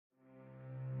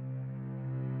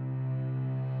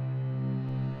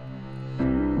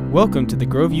Welcome to the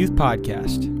Grove Youth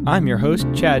Podcast. I'm your host,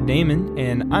 Chad Damon,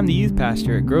 and I'm the youth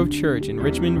pastor at Grove Church in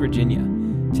Richmond, Virginia.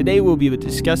 Today we'll be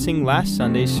discussing last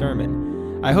Sunday's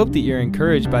sermon. I hope that you're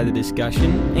encouraged by the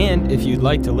discussion, and if you'd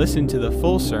like to listen to the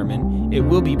full sermon, it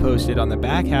will be posted on the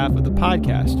back half of the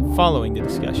podcast following the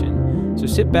discussion. So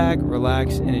sit back,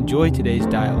 relax, and enjoy today's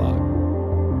dialogue.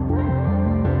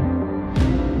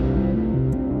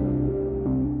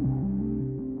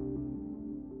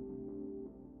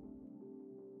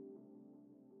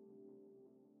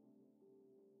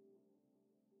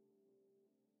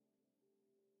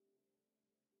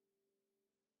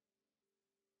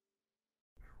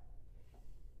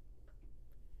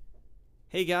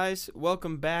 Hey guys,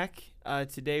 welcome back.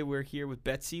 Today we're here with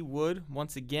Betsy Wood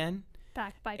once again.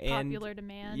 Back by popular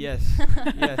demand. Yes,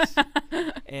 yes.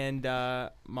 And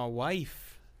my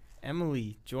wife,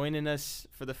 Emily, joining us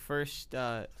for the first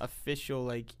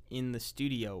official, in the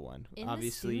studio one.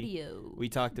 Obviously, the studio. We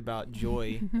talked about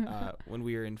Joy when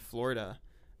we were in Florida,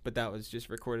 but that was just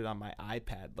recorded on my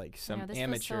iPad, some this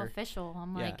amateur. was so official.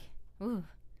 I'm ooh.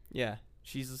 Yeah,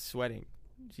 she's sweating.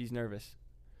 She's nervous.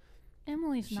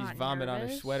 Emily's She's not vomit nervous. on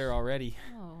her sweater already.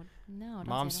 Oh, no. Don't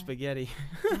Mom's say that. spaghetti.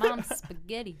 Mom's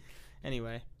spaghetti.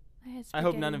 Anyway, had I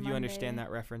hope spaghetti none of you Monday. understand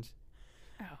that reference.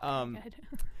 Oh, good.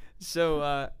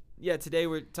 So, today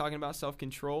we're talking about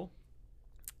self-control.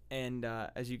 And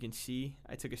as you can see,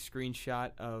 I took a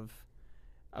screenshot of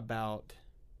about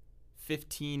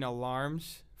 15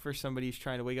 alarms for somebody who's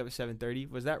trying to wake up at 7:30.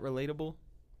 Was that relatable?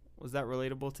 Was that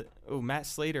relatable to... Oh, Matt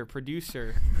Slater,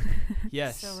 producer.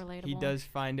 Yes, So relatable. he does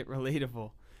find it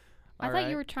relatable. I thought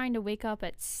you were trying to wake up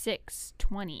at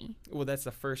 6:20. Well, that's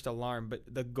the first alarm, but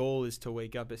the goal is to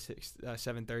wake up at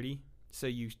 7:30. So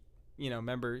you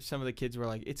remember some of the kids were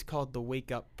like, it's called the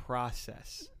wake up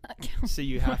process. So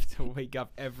you have to wake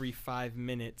up every 5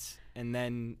 minutes, and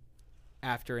then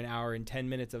after an hour and 10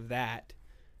 minutes of that,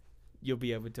 you'll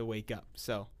be able to wake up.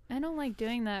 So I don't like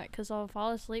doing that because I'll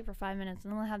fall asleep for 5 minutes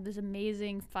and then I'll have this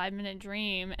amazing 5-minute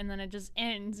dream and then it just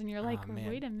ends and you're like, man.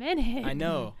 wait a minute. I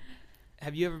know.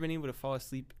 Have you ever been able to fall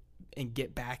asleep and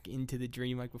get back into the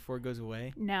dream before it goes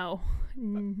away? No.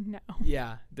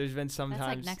 Yeah, there's been some That's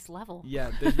times. next level.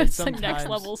 Yeah, there's been It's some like next times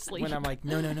level sleep. when I'm like,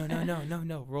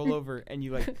 no, roll over, and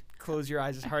you close your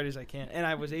eyes as hard as I can, and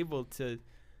I was able to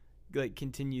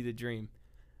continue the dream,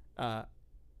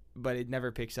 but it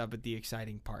never picks up at the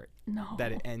exciting part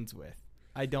that it ends with.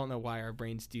 I don't know why our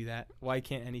brains do that. Why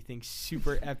can't anything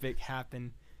super epic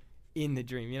happen in the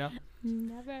dream?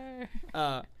 Never.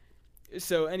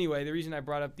 So anyway, the reason I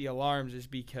brought up the alarms is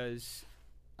because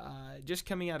just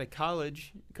coming out of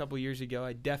college a couple years ago,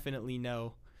 I definitely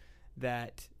know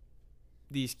that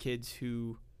these kids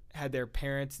who had their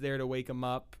parents there to wake them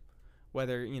up,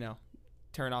 whether,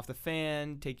 turn off the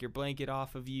fan, take your blanket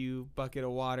off of you, bucket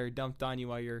of water dumped on you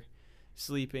while you're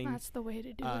sleeping. That's the way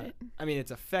to do it. I mean,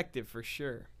 it's effective for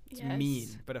sure. It's Yes. mean,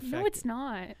 but effective. No, it's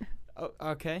not. Oh,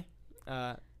 okay.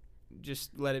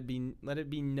 Just let it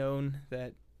be known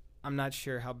that I'm not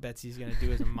sure how Betsy's gonna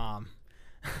do as a mom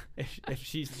if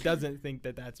she doesn't think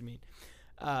that that's mean.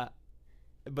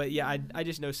 But yeah, I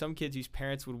just know some kids whose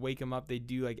parents would wake them up. They'd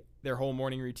do their whole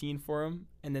morning routine for them,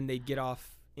 and then they'd get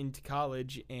off into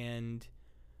college and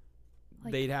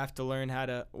they'd have to learn how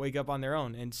to wake up on their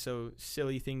own. And so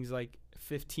silly things like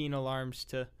 15 alarms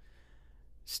to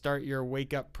start your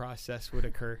wake up process would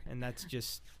occur, and that's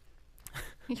just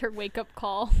Your wake up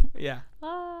call. yeah.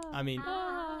 I mean,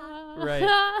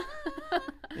 right.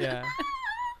 Yeah.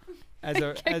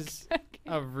 As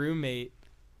a roommate,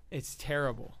 it's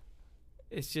terrible.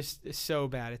 It's so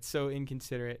bad. It's so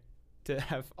inconsiderate to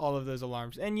have all of those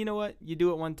alarms. And you know what? You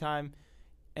do it one time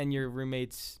and your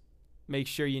roommates make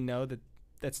sure you know that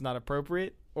that's not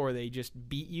appropriate, or they just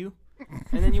beat you,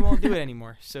 and then you won't do it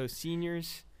anymore. So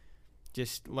seniors,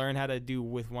 just learn how to do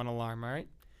with one alarm, all right?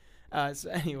 So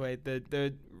anyway,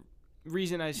 the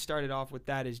reason I started off with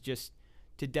that is just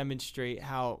to demonstrate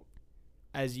how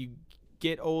as you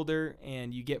get older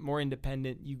and you get more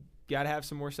independent, you got to have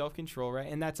some more self-control,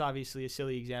 right? And that's obviously a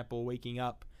silly example, waking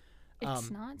up. It's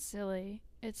not silly.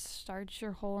 It starts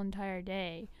your whole entire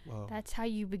day. Whoa. That's how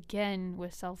you begin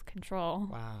with self-control.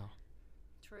 Wow.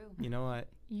 True. You know what?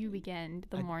 You begin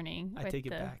the morning I with take it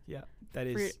the back. Yeah. That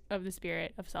fruit is, of the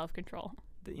spirit of self-control.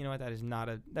 you know what? That is not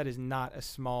a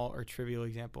small or trivial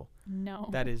example. No.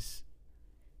 That is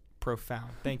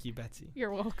profound. Thank you, Betsy.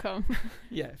 You're welcome.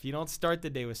 Yeah. If you don't start the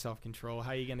day with self-control,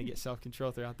 how are you going to get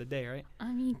self-control throughout the day, right?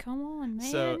 I mean, come on,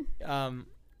 man. So,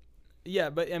 yeah,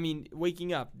 but I mean,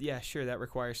 waking up, yeah, sure, that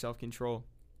requires self-control.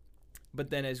 But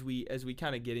then as we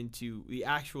kind of get into the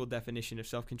actual definition of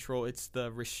self-control, it's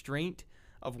the restraint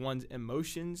of one's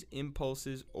emotions,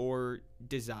 impulses, or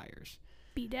desires.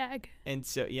 BDAG. And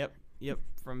so, yep,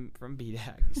 from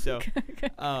BDAG. So,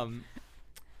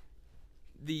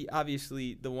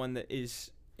 obviously the one that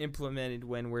is implemented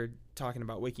when we're talking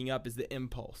about waking up is the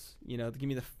impulse. Give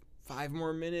me the 5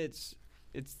 more minutes.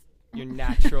 It's your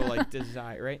natural like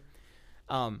desire,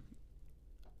 right?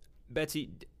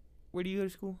 Betsy, where do you go to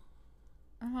school?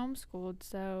 I'm homeschooled,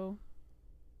 so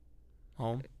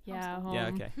Home? yeah, Homeschooled. home. Yeah,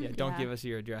 okay. Yeah, don't Yeah. give us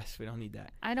your address. We don't need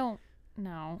that. I don't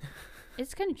know.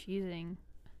 It's confusing.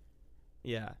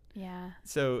 Yeah. Yeah.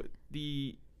 So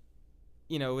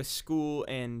with school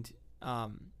and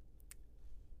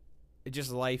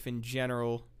just life in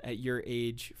general at your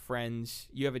age, friends,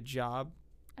 you have a job.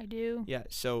 I do. Yeah.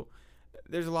 So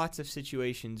there's lots of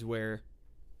situations where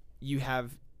you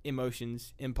have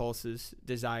emotions, impulses,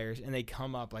 desires, and they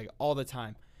come up like all the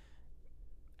time.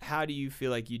 How do you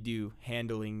feel like you do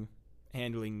handling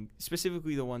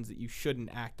specifically the ones that you shouldn't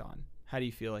act on? How do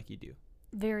you feel like you do?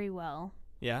 Very well.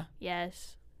 Yeah?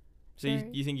 Yes. So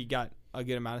you think you got a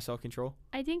good amount of self-control?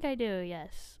 I think I do,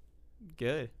 yes.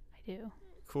 Good. I do.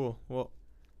 Cool. Well,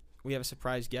 we have a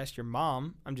surprise guest, your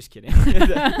mom. I'm just kidding.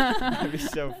 That'd be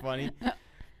so funny.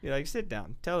 You're like, sit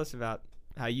down. Tell us about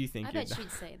how you think I you're bet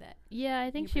she'd say that. Yeah,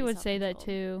 I think You're she pretty would say that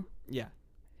self-controlled. too. Yeah.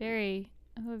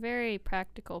 I'm a very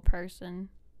practical person,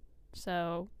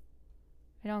 so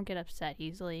I don't get upset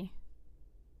easily.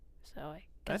 So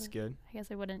That's good. I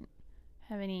guess I wouldn't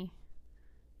have any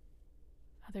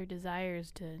other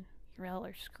desires to yell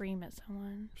or scream at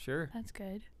someone. Sure. That's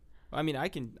good. I mean, I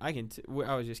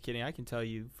was just kidding. I can tell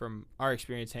you from our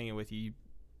experience hanging with you,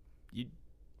 you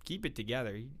keep it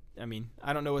together. I mean,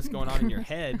 I don't know what's going on in your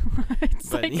head, It's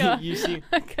but like a, you seem,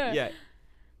 yeah.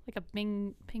 like a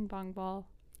ping pong ball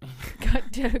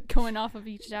going off of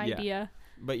each idea.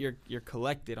 But you're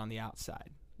collected on the outside.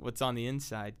 What's on the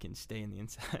inside can stay in the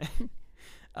inside.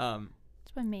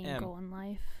 It's my main goal in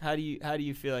life. How do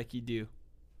you feel like you do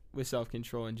with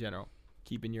self-control in general,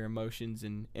 keeping your emotions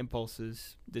and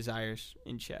impulses, desires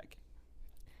in check?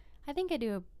 I think I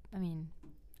do. I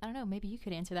don't know. Maybe you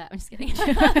could answer that. I'm just kidding.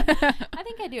 I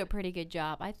think I do a pretty good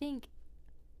job. I think,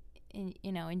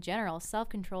 in general,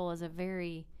 self-control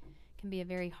can be a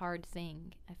very hard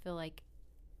thing. I feel like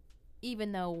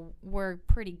even though we're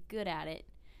pretty good at it,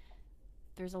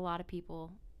 there's a lot of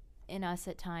people in us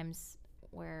at times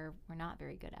where we're not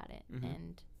very good at it. Mm-hmm.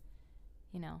 And,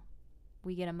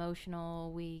 we get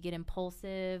emotional, we get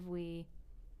impulsive, we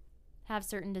have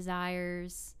certain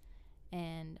desires.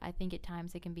 And I think at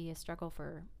times it can be a struggle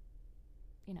for,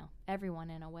 everyone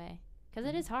in a way. Because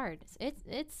it is hard.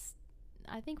 It's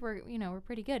I think we're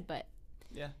pretty good, but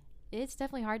yeah, it's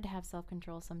definitely hard to have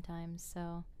self-control sometimes.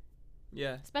 So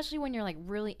yeah, especially when you're like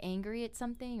really angry at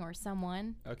something or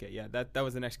someone. okay, yeah, that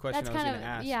was the next question That's I was kind going to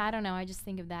of ask. yeah. I don't know. I just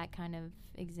think of that kind of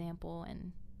example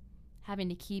and having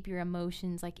to keep your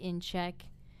emotions like in check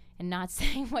and not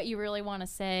saying what you really want to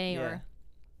say or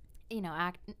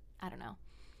act. I don't know.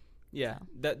 Yeah,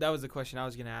 So. that was the question I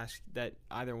was going to ask that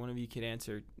either one of you could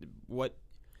answer. What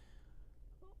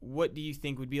do you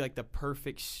think would be like the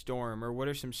perfect storm, or what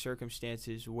are some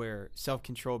circumstances where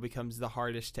self-control becomes the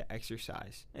hardest to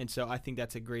exercise? And so I think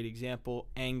that's a great example.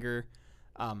 Anger.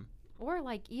 Or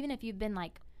like even if you've been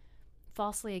like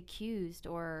falsely accused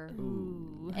or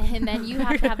Ooh. and then you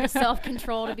have to have the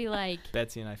self-control to be like,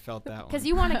 Betsy and I felt that one. because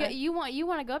you want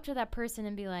to go up to that person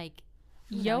and be like,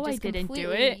 Yo, I just didn't do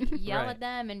completely it. yell Right. at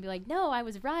them and be like, no, I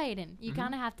was right. And you Mhm.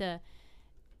 kind of have to,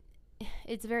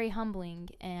 it's very humbling.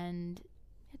 And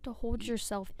You have to hold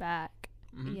yourself back.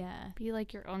 Mhm. yeah. Be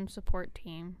like your own support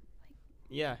team.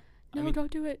 Yeah. No, I mean,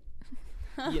 don't do it.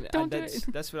 Don't do it.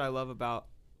 that's what I love about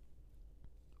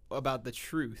the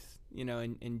truth,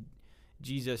 and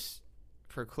Jesus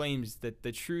proclaims that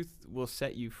the truth will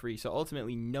set you free. So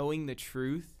ultimately, knowing the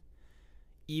truth,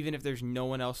 even if there's no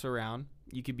one else around,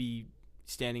 you could be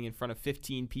standing in front of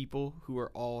 15 people who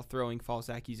are all throwing false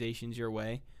accusations your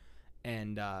way,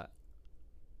 and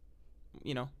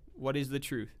what is the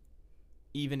truth?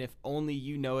 Even if only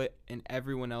you know it and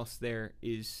everyone else there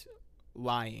is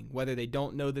lying, whether they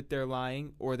don't know that they're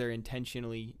lying or they're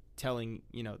intentionally telling,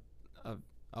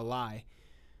 a lie.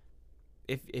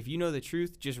 If you know the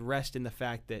truth, just rest in the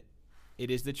fact that it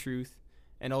is the truth,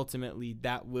 and ultimately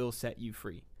that will set you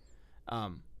free.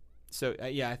 I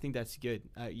think that's good.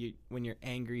 When you're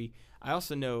angry, I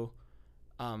also know,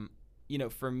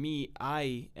 for me,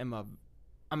 I'm a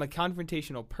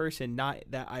confrontational person. Not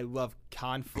that I love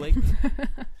conflict,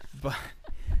 but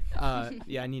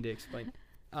I need to explain.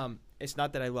 It's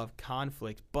not that I love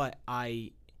conflict, but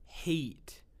I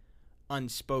hate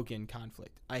unspoken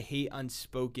conflict. I hate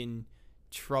unspoken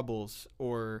troubles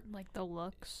or Like the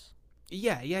looks.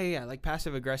 yeah, like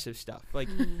passive aggressive stuff. Like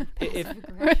if Passive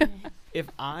aggression. if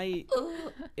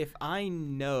I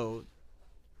know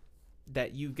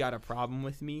that you've got a problem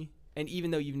with me, and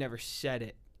even though you've never said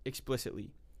it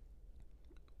explicitly,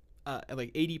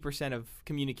 like 80% of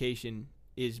communication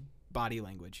is body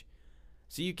language.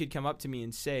 So you could come up to me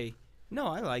and say, "No,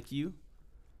 I like you."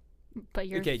 But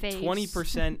your Okay, face.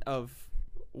 20% of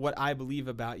what I believe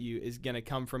about you is going to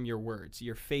come from your words,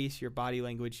 your face, your body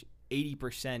language.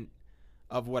 80%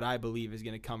 of what I believe is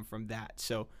going to come from that.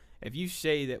 So if you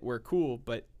say that we're cool,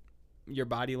 but your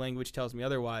body language tells me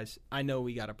otherwise, I know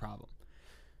we got a problem.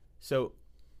 So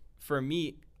for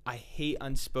me, I hate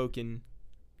unspoken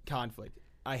conflict.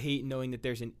 I hate knowing that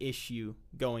there's an issue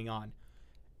going on.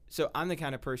 So I'm the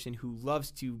kind of person who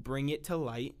loves to bring it to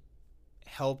light,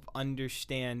 help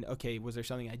understand, okay, was there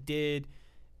something I did?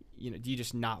 Do you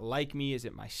just not like me? Is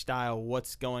it my style?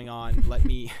 What's going on? Let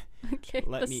me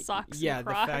Socks yeah, and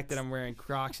the Crocs. fact that I'm wearing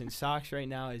Crocs and socks right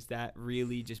now, is that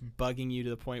really just bugging you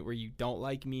to the point where you don't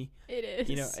like me? It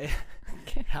is.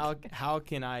 Okay. how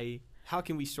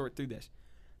can we sort through this?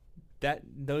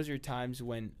 Those are times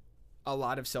when a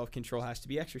lot of self-control has to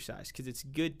be exercised, because it's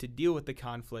good to deal with the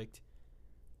conflict,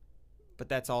 but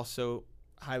that's also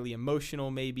highly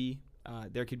emotional maybe.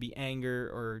 There could be anger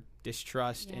or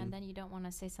distrust. Yeah, and then you don't want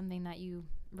to say something that you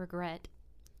regret.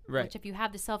 Right. Which if you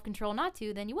have the self-control not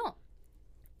to, then you won't.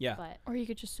 Yeah. But Or you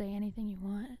could just say anything you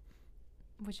want.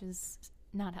 which is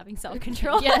not having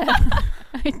self-control. Yeah.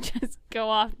 I just go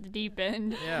off the deep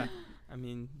end. Yeah. I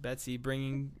mean, Betsy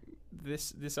bringing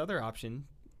this other option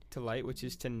to light, which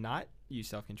is to not use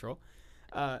self-control.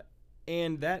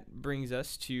 And that brings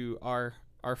us to our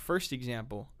first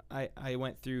example. I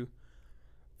went through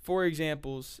 4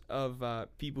 examples of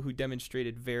people who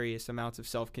demonstrated various amounts of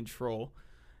self-control.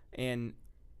 And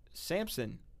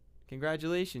Samson,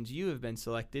 congratulations. You have been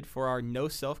selected for our No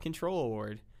Self-Control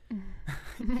Award.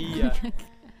 He, It's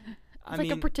I like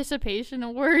a mean, participation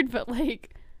award, but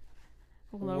like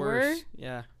lower. worse.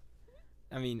 Yeah.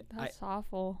 I mean, That's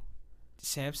awful.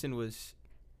 Samson was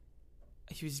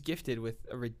gifted with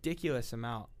a ridiculous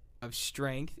amount of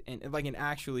strength, and like an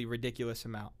actually ridiculous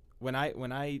amount. When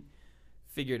I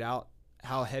figured out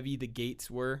how heavy the gates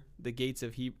were, the gates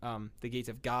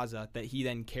of Gaza that he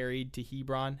then carried to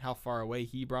Hebron, how far away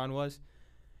Hebron was,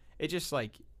 it just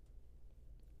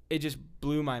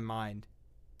blew my mind,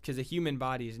 because a human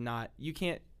body is not, you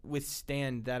can't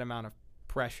withstand that amount of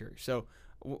pressure. So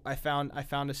I found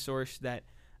a source that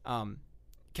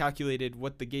calculated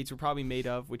what the gates were probably made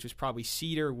of, which was probably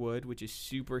cedar wood, which is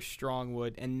super strong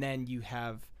wood, and then you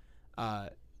have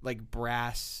like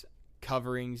brass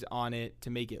coverings on it to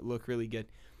make it look really good.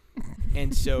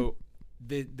 And so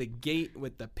the gate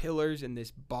with the pillars and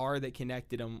this bar that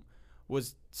connected them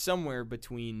was somewhere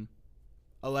between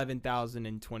 11,000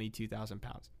 and 22,000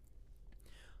 pounds.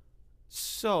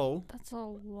 So That's a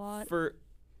lot. for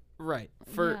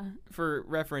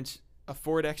reference, a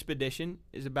Ford Expedition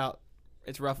is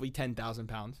it's roughly 10,000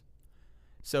 pounds.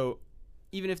 So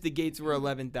even if the gates were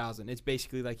 11,000, it's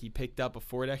basically like he picked up a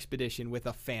Ford Expedition with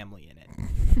a family in it.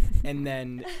 And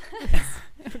then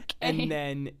and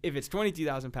then if it's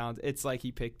 22,000 pounds, it's like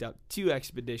he picked up 2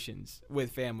 expeditions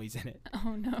with families in it.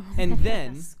 Oh no. And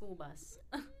then A school bus.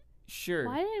 sure,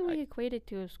 Why didn't we equate it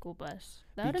to a school bus?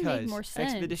 That would have because made more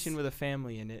sense. expedition with a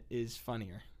family in it is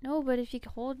funnier. No, but if you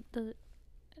could hold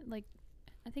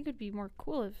I think it'd be more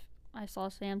cool if I saw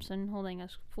Samson holding a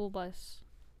school bus.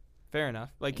 Fair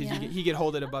enough. Like, 'cause Yeah. he could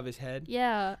hold it above his head.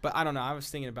 Yeah, But I don't know. I was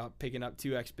thinking about picking up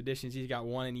 2 expeditions. He's got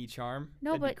 1 in each arm.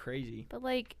 No, That'd be but- crazy. but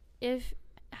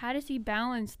how does he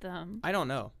balance them? I don't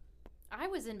know. I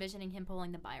was envisioning him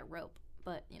pulling them by a rope,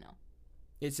 but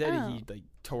It said Oh. he like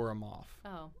tore them off.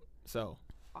 oh, So,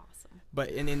 awesome. but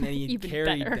and then he Even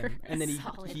carried better. them, and then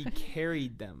Solid. he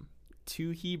carried them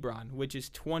to Hebron, which is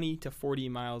 20 to 40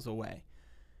 miles away.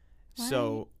 Why?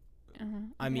 So, I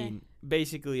Okay. mean,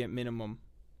 basically at minimum,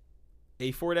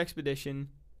 a Ford Expedition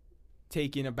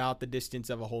taking about the distance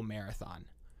of a whole marathon.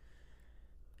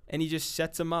 And he just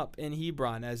sets them up in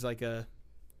Hebron as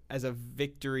a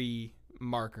victory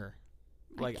marker.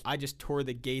 Like, I just tore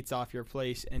the gates off your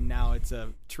place, and now it's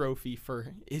a trophy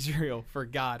for Israel, for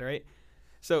God, right?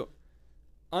 So,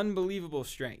 unbelievable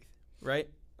strength, right?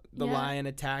 The Yeah. lion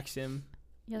attacks him.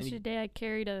 Yesterday I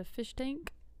carried a fish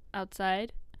tank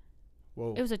outside.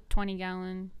 Whoa. It was a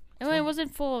 20-gallon. It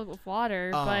wasn't full of water,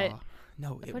 but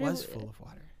no, it but was full of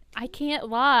water. I can't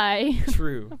lie.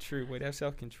 True. Way to have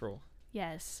self-control.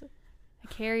 Yes, I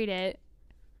carried it.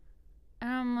 And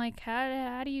I'm like,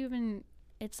 how do you even?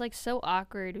 It's like so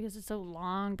awkward because it's so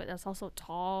long, but that's also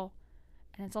tall.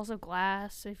 And it's also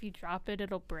glass, so if you drop it,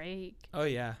 it'll break. Oh,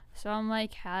 yeah. So I'm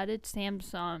like, how did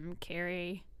Samson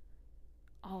carry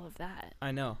all of that?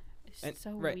 I know. It's And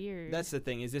so right, weird. That's the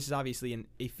thing, is this is obviously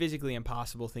a physically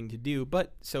impossible thing to do,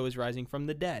 but so is rising from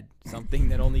the dead, something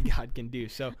that only God can do.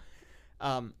 So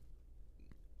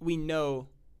we know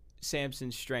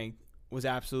Samson's strength was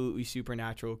absolutely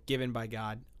supernatural, given by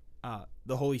God.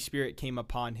 The Holy Spirit came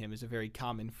upon him is a very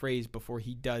common phrase before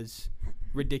he does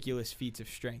ridiculous feats of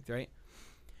strength, right?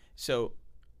 So,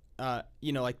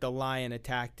 like the lion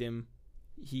attacked him.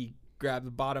 He grabbed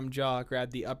the bottom jaw,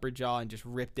 grabbed the upper jaw, and just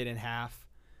ripped it in half.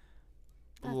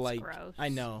 That's gross. I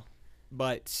know,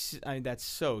 but I mean, that's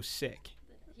so sick.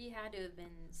 He had to have been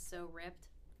so ripped.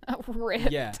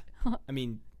 Ripped. Yeah. I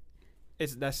mean,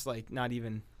 that's like not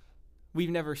even, we've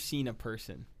never seen a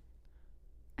person.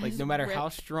 Like, no matter how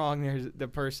strong there's the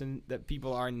person that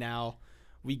people are now,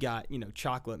 we got,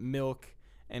 chocolate milk,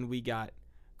 and we got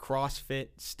CrossFit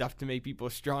stuff to make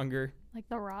people stronger. Like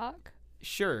The Rock?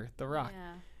 Sure, The Rock.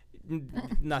 Yeah.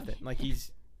 Nothing. Like,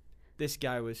 this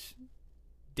guy was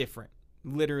different.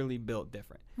 Literally built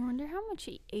different. I wonder how much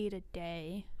he ate a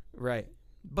day. Right.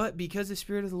 But because the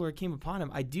Spirit of the Lord came upon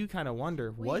him, I do kind of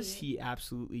wonder, was Wait. he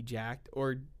absolutely jacked,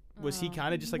 or was he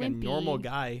kind of just like wimpy. a normal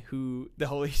guy who the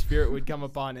Holy Spirit would come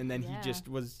upon, and then Yeah. he just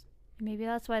was... Maybe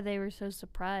that's why they were so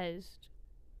surprised.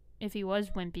 If he was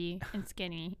wimpy and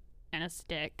skinny and a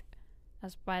stick,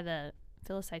 that's why the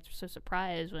Philistines were so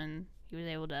surprised when he was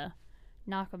able to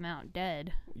knock him out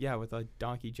dead. Yeah, with a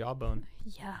donkey jawbone.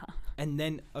 Yeah. And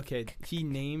then, okay, he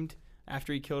named,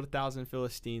 after he killed 1,000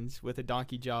 Philistines with a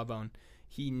donkey jawbone,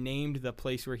 he named the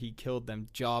place where he killed them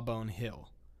Jawbone Hill.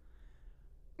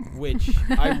 Which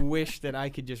I wish that I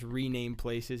could just rename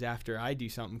places after I do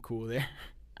something cool there.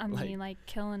 I mean, like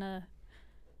killing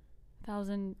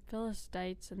 1,000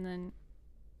 Philistines and then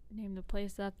name the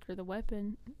place after the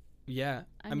weapon. Yeah,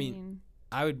 I mean,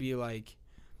 I would be like,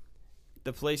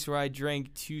 the place where I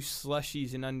drank 2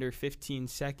 slushies in under 15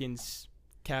 seconds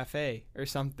cafe or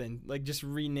something. Like, just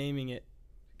renaming it.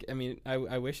 I mean,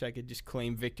 I wish I could just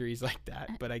claim victories like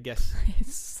that, but I guess...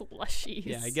 Slushies.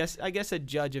 Yeah, I guess a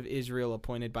judge of Israel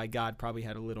appointed by God probably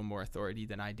had a little more authority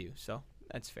than I do, so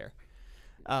that's fair.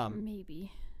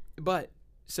 Maybe. But,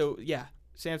 so, yeah,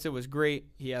 Samson was great.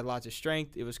 He had lots of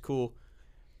strength. It was cool.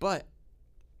 But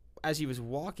as he was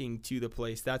walking to the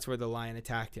place, that's where the lion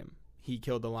attacked him. He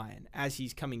killed the lion. As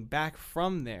he's coming back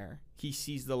from there, he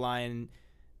sees the lion,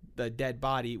 the dead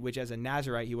body, which as a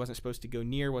Nazirite, he wasn't supposed to go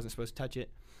near, wasn't supposed to touch it.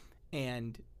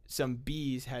 And some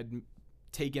bees had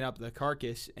taken up the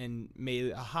carcass and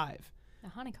made a hive. The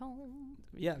honeycomb.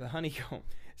 Yeah, the honeycomb.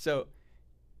 So,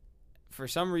 for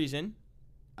some reason,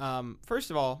 first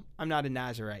of all, I'm not a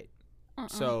Nazirite.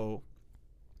 So,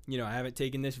 I haven't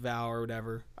taken this vow or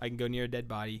whatever. I can go near a dead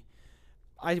body.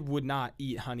 I would not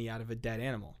eat honey out of a dead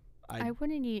animal. I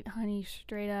wouldn't eat honey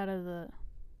straight out of the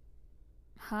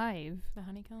hive. The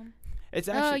honeycomb. It's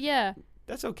actually... Oh, yeah.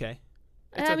 That's okay.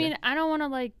 I mean, I don't want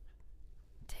to,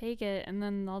 take it, and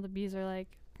then all the bees are like,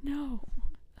 no,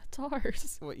 that's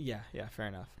ours. Well, yeah, fair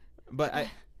enough. But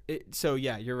so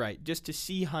yeah, you're right. Just to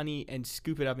see honey and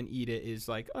scoop it up and eat it is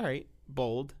like, all right,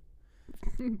 bold.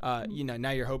 Now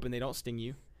you're hoping they don't sting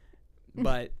you.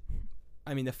 But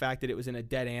I mean, the fact that it was in a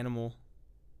dead animal,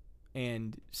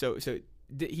 and so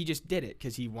he just did it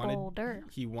because he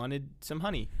wanted some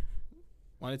honey.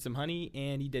 Wanted some honey,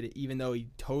 and he did it, even though he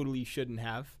totally shouldn't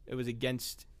have. It was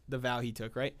against the vow he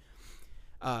took, right?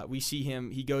 We see him,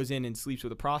 he goes in and sleeps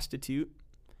with a prostitute.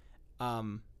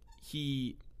 When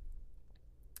he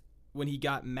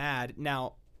got mad,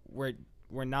 now we're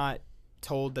not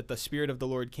told that the Spirit of the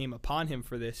Lord came upon him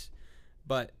for this,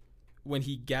 but when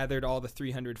he gathered all the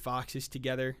 300 foxes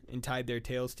together and tied their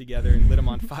tails together and lit them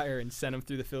on fire and sent them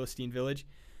through the Philistine village.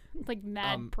 Like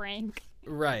mad prank.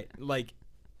 Right. Like,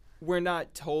 we're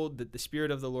not told that the Spirit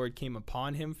of the Lord came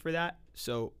upon him for that,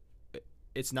 so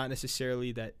it's not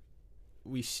necessarily that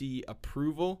we see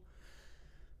approval.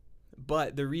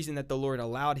 But the reason that the Lord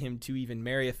allowed him to even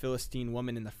marry a Philistine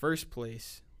woman in the first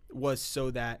place was so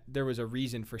that there was a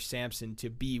reason for Samson to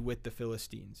be with the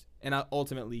Philistines. And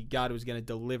ultimately, God was going to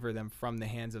deliver them from the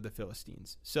hands of the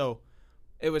Philistines. So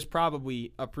it was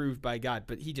probably approved by God,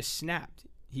 but he just snapped.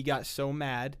 He got so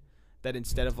mad that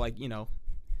instead of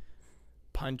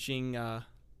punching a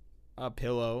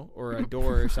pillow or a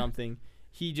door or something,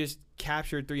 he just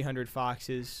captured 300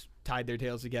 foxes, tied their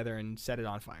tails together, and set it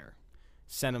on fire.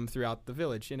 Sent them throughout the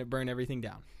village, and it burned everything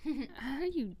down. How do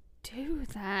you do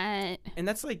that? And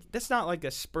that's not like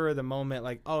a spur of the moment,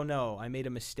 like, oh no, I made a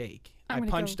mistake. I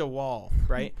punched a wall,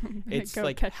 right? It's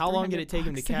like, how long did it take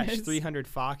him to catch 300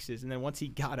 foxes? And then once he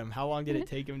got them, how long did it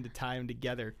take him to tie them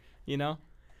together you know?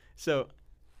 So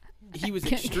he was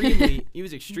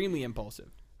extremely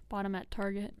impulsive. Bought him at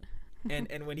Target. And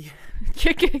when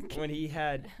he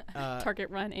had Target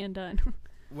run and done.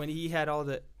 When he had all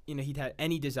the, he'd had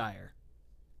any desire,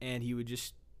 and he would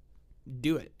just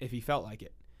do it if he felt like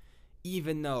it.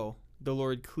 Even though the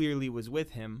Lord clearly was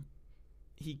with him,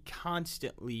 he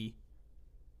constantly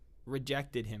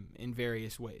rejected him in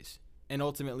various ways. And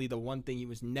ultimately, the one thing he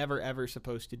was never, ever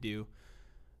supposed to do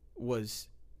was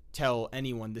tell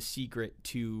anyone the secret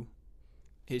to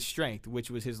his strength, which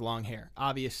was his long hair.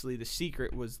 Obviously, the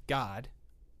secret was God,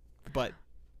 but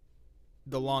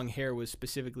the long hair was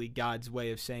specifically God's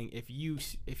way of saying, if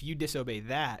you disobey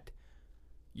that,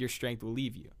 your strength will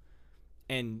leave you.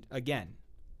 And again,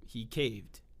 he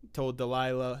caved, told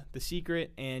Delilah the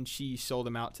secret, and she sold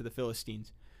him out to the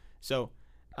Philistines. So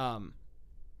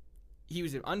he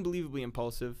was unbelievably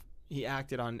impulsive. He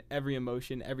acted on every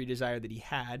emotion, every desire that he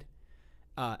had.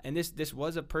 And this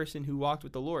was a person who walked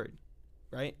with the Lord,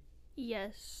 right?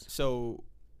 Yes. So,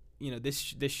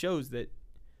 this shows that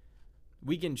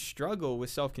we can struggle with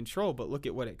self-control, but look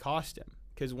at what it cost him.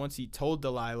 Because once he told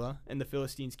Delilah and the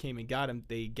Philistines came and got him,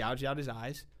 they gouged out his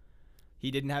eyes. He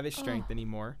didn't have his strength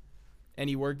anymore. And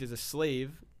he worked as a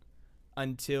slave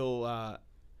until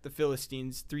the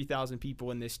Philistines, 3,000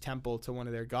 people in this temple to one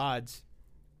of their gods,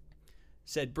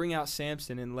 said, bring out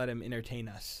Samson and let him entertain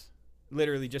us.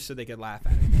 Literally just so they could laugh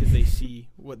at him, because they see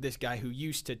what this guy who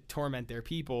used to torment their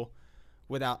people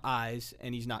without eyes,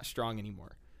 and he's not strong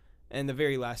anymore. And the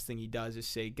very last thing he does is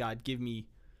say, God, give me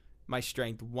my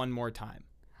strength one more time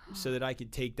so that I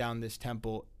could take down this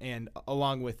temple, and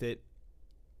along with it,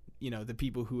 the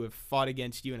people who have fought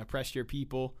against you and oppressed your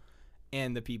people,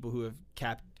 and the people who have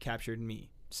captured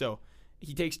me. So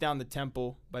he takes down the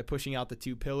temple by pushing out the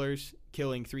 2 pillars,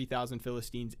 killing 3,000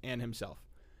 Philistines and himself.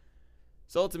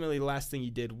 So ultimately, the last thing he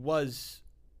did was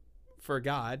for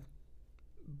God,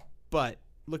 but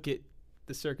look at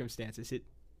the circumstances.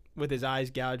 With his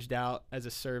eyes gouged out as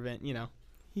a servant,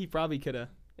 he probably could have,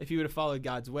 if he would have followed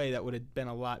God's way, that would have been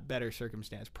a lot better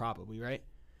circumstance, probably, right?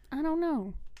 I don't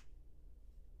know.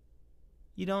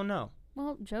 You don't know.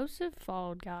 Well, Joseph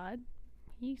followed God.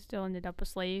 He still ended up a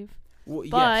slave. Well,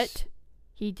 but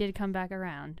he did come back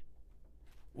around.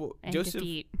 Well, and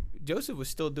Joseph was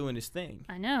still doing his thing.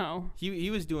 I know. He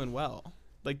was doing well,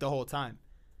 like the whole time.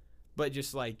 But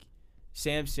just like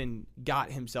Samson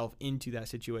got himself into that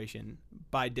situation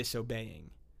by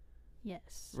disobeying.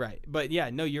 Yes. Right. But yeah,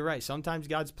 no, you're right. Sometimes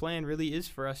God's plan really is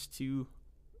for us to,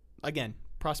 again,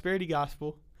 prosperity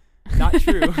gospel, not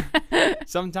true.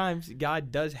 Sometimes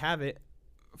God does have it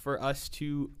for us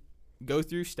to go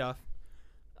through stuff,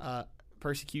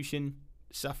 persecution,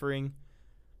 suffering,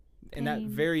 and that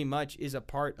very much is a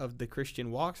part of the Christian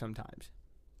walk sometimes.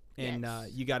 And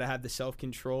you got to have the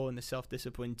self-control and the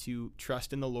self-discipline to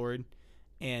trust in the Lord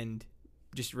and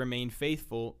just remain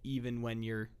faithful even when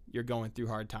you're going through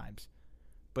hard times.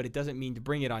 But it doesn't mean to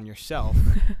bring it on yourself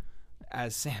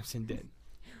as Samson did.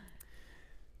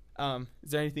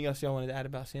 Is there anything else y'all wanted to add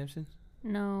about Samson?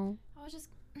 No. I was just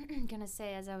going to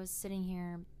say, as I was sitting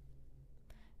here,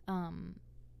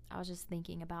 I was just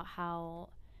thinking about how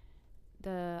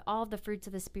all of the fruits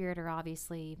of the Spirit are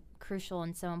obviously crucial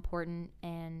and so important,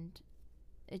 and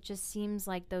it just seems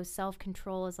like though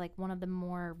self-control is like one of the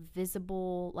more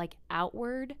visible, like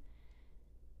outward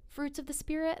fruits of the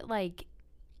Spirit, like,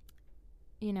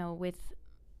 with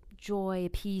joy,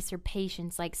 peace, or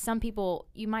patience. Like some people,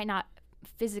 you might not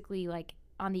physically, like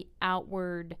on the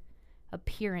outward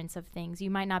appearance of things, you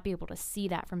might not be able to see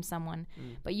that from someone,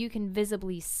 but you can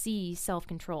visibly see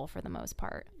self-control for the most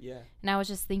part. Yeah. And I was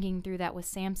just thinking through that with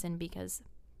Samson, because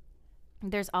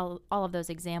there's all of those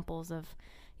examples of,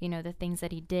 the things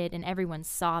that he did, and everyone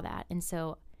saw that. And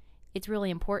so it's really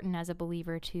important as a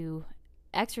believer to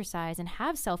exercise and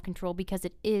have self-control, because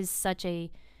it is such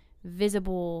a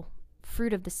visible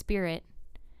fruit of the Spirit.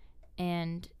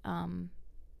 And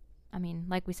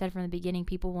like we said from the beginning,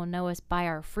 people will know us by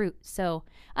our fruit. So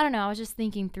I don't know, I was just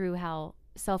thinking through how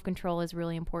self-control is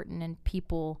really important, and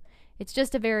people, it's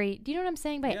just a very, do you know what I'm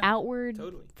saying by outward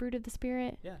fruit of the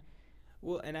Spirit? Yeah.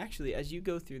 Well, and actually, as you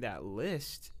go through that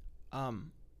list,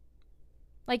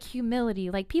 like humility,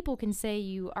 like people can say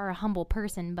you are a humble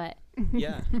person, but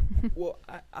yeah. Well,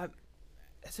 I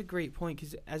that's a great point,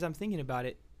 because as I'm thinking about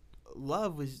it,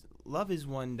 love is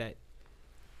one that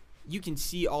you can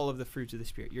see all of the fruits of the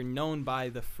Spirit. You're known by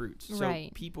the fruits. So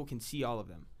people can see all of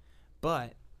them.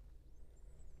 But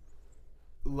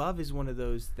love is one of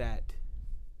those that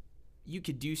you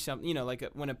could do something, like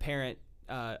when a parent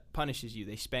punishes you,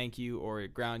 they spank you or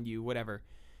ground you, whatever.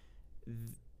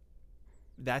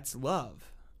 That's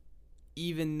love.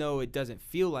 even though it doesn't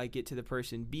feel like it to the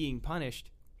person being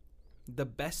punished, the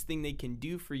best thing they can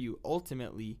do for you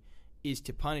ultimately is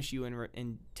to punish you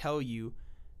and tell you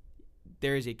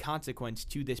there is a consequence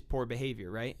to this poor behavior,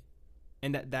 right?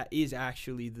 And that is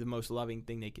actually the most loving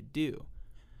thing they could do.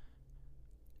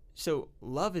 So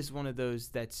love is one of those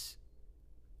that's,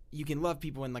 you can love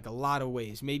people in like a lot of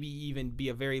ways, maybe even be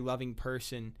a very loving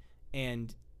person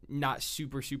and not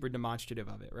super, super demonstrative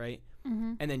of it, right?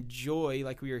 Mm-hmm. And then joy,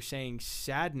 like we were saying,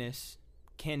 sadness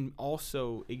can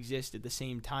also exist at the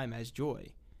same time as joy.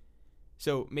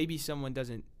 So maybe someone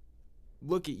doesn't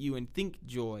look at you and think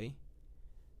joy,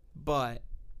 but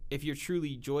if you're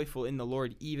truly joyful in the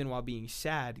Lord, even while being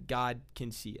sad, God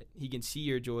can see it. He can see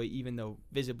your joy, even though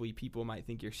visibly people might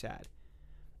think you're sad.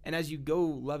 And as you go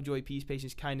love, joy, peace,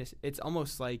 patience, kindness, it's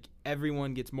almost like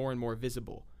everyone gets more and more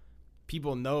visible.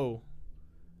 People know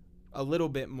a little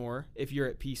bit more if you're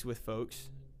at peace with folks.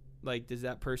 Like, does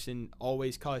that person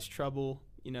always cause trouble?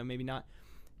 You know, maybe not.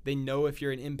 They know if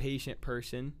you're an impatient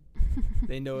person.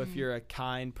 They know if you're a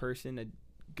kind person, a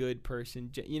good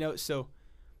person. You know, so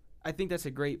I think that's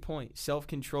a great point.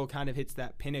 Self-control kind of hits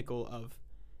that pinnacle of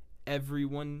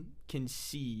everyone can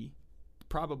see,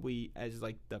 probably as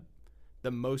like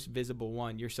the most visible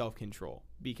one, your self-control.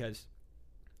 Because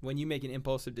when you make an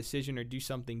impulsive decision or do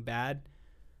something bad,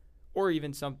 or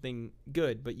even something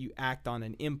good, but you act on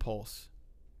an impulse,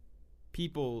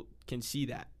 people can see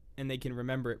that and they can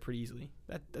remember it pretty easily.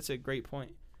 That's a great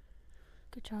point.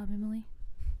 Good job, Emily.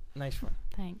 Nice one.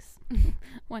 Thanks.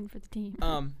 One for the team.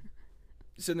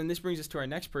 So then this brings us to our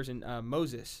next person,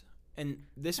 Moses. And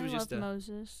this was I just love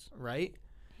Moses. right?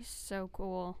 He's so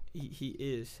cool. He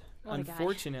is. What a guy.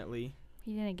 Unfortunately,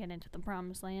 He didn't get into the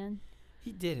promised land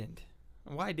he didn't.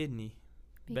 Why didn't he?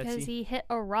 because Betsy? he hit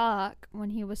a rock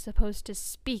when he was supposed to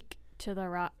speak to the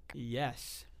rock.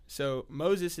 Yes. So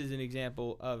Moses is an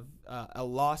example of a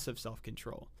loss of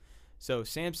self-control. So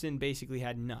Samson basically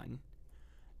had none.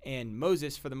 And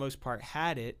Moses, for the most part,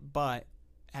 had it, but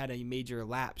had a major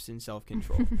lapse in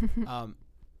self-control.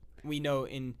 We know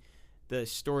in the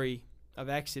story of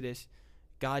Exodus,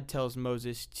 God tells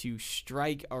Moses to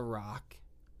strike a rock,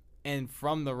 and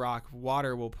from the rock,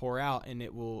 water will pour out, and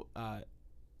it will, I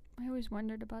always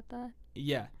wondered about that.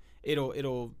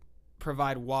 it'll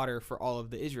provide water for all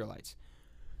of the Israelites.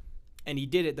 And he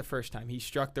did it the first time. He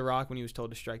struck the rock when he was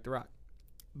told to strike the rock.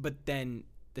 But then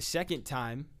the second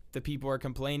time, the people are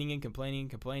complaining and complaining and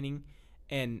complaining,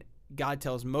 and God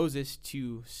tells Moses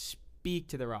to speak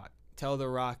to the rock. Tell the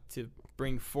rock to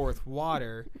bring forth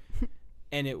water,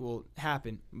 and it will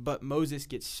happen. But Moses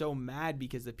gets so mad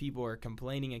because the people are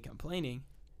complaining and complaining,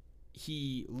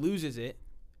 he loses it,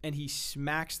 and he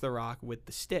smacks the rock with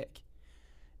the stick,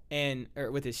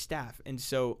 or with his staff. And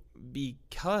so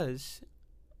because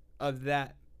of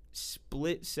that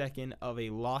split second of a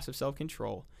loss of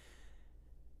self-control,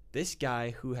 this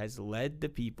guy who has led the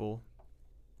people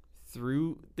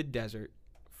through the desert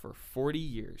for 40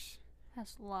 years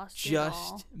Has lost it all.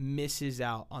 just misses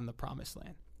out on the promised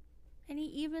land. And he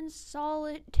even saw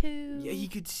it too. Yeah, he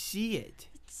could see it.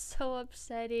 It's so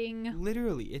upsetting.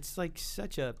 Literally, it's like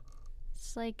such a...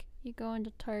 It's like you go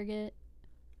into Target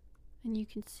and you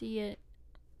can see it.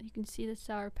 You can see the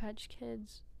Sour Patch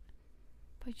Kids,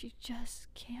 but you just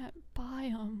can't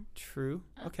buy them. True.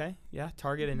 Okay. Yeah.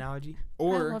 Target analogy. I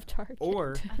Or, love Target.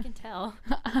 or I can tell.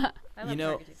 I you love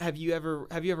know, Target. have you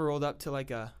ever rolled up to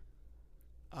like a,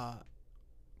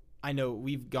 I know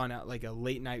we've gone out like a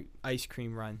late night ice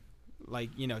cream run,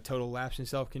 like, you know, total lapse in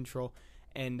self-control.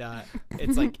 And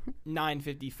it's like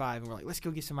 9:55 and we're like, let's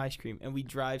go get some ice cream. And we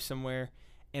drive somewhere,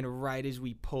 and right as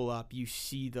we pull up, you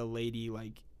see the lady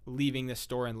like leaving the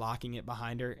store and locking it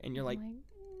behind her. And you're like,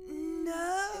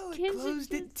 no, it Kids are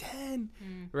closed at just- 10.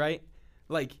 Right?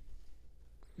 Like,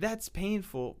 that's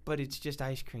painful, but it's just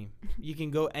ice cream. You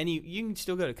can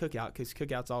still go to Cookout because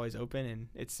Cookout's always open and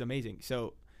it's amazing.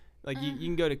 So, like, you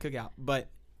can go to Cookout, but,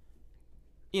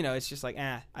 you know, it's just like,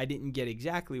 I didn't get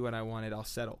exactly what I wanted. I'll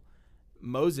settle.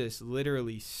 Moses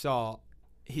literally saw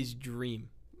his dream,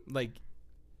 like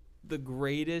the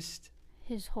greatest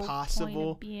His whole point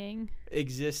possible of being.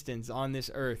 existence on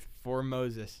this earth for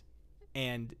Moses,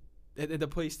 and the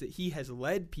place that he has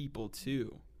led people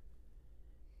to.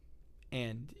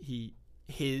 And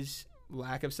his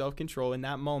lack of self-control in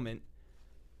that moment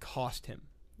cost him.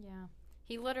 Yeah.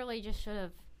 He literally just should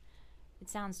have. It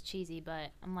sounds cheesy,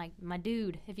 but I'm like, my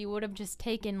dude, if you would have just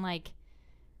taken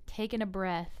a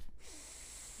breath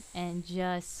and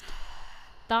just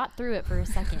thought through it for a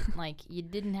second, like, you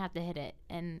didn't have to hit it.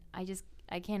 And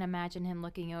I can't imagine him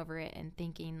looking over it and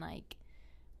thinking like,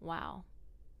 wow,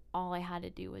 all I had to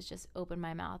do was just open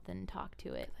my mouth and talk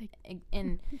to it.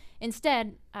 And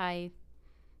instead, I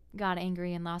got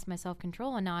angry and lost my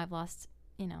self-control, and now I've lost,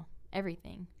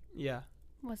 everything. Yeah.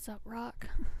 What's up, rock?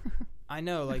 I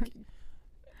know, like,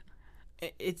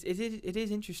 it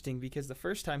is interesting because the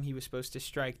first time he was supposed to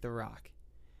strike the rock,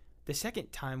 the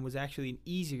second time was actually an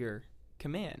easier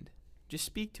command. Just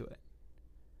speak to it.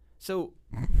 So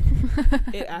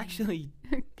it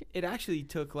actually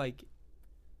took like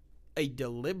a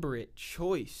deliberate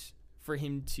choice for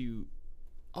him to,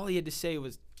 all he had to say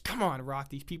was, "Come on, rock,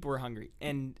 these people are hungry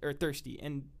or thirsty."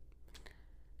 And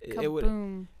it would,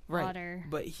 right. Water.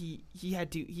 But he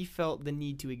felt the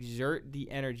need to exert the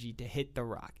energy to hit the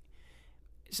rock.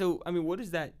 So, I mean, what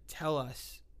does that tell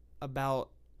us about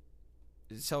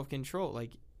self-control?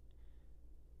 Like,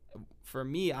 for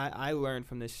me, I learned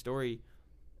from this story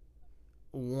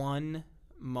one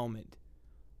moment,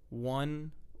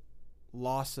 one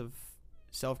loss of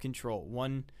self-control,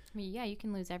 one... I mean, yeah, you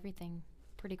can lose everything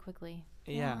pretty quickly.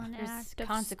 Yeah. There's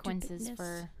consequences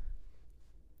for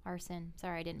our sin.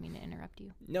 Sorry, I didn't mean to interrupt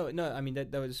you. No, I mean,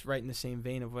 that was right in the same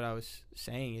vein of what I was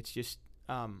saying. It's just...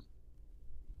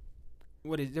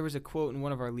 there was a quote in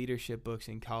one of our leadership books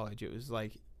in college. It was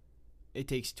like, it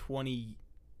takes 20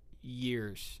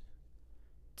 years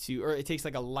or it takes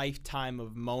like a lifetime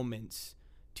of moments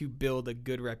to build a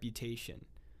good reputation,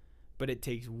 but it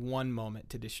takes one moment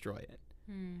to destroy it.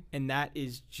 And that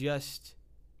is just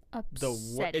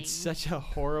upsetting. It's such a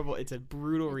horrible, it's a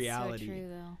brutal reality. So true,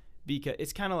 though. Because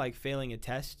it's kind of like failing a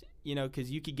test, because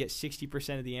you could get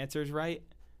 60% of the answers right,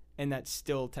 and that's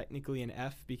still technically an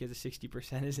F because a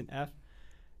 60% is an F.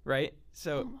 Right?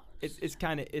 So it's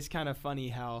kind of funny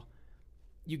how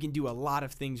you can do a lot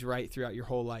of things right throughout your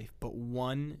whole life, but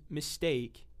one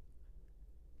mistake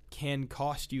can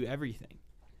cost you everything.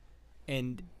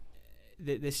 And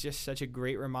this is just such a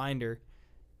great reminder.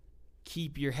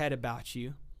 Keep your head about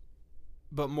you,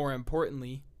 but more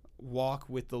importantly, walk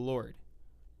with the Lord.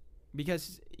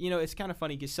 Because, it's kind of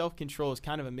funny because self-control is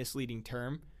kind of a misleading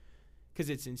term because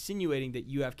it's insinuating that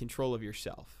you have control of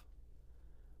yourself.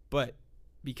 But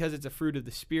because it's a fruit of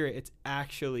the Spirit, it's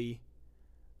actually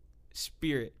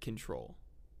spirit control.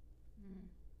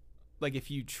 Like, if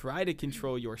you try to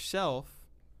control yourself,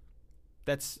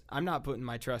 I'm not putting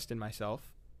my trust in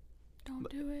myself. Don't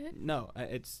do it. No,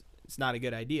 it's not a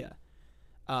good idea.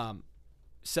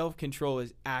 Self-control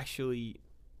is actually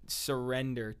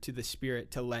surrender to the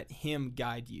Spirit to let Him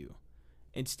guide you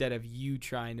instead of you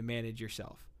trying to manage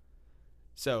yourself.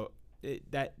 So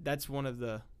that's kind of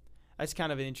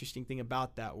an interesting thing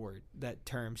about that word, that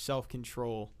term,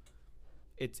 self-control.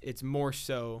 It's more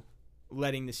so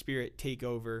letting the Spirit take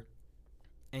over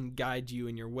and guide you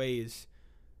in your ways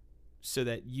so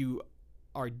that you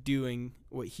are doing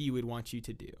what He would want you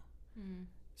to do.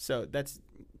 So that's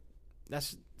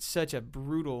such a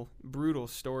brutal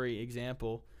story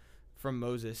example from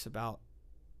Moses about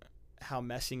how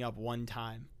messing up one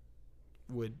time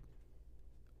would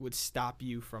stop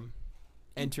you from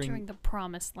entering the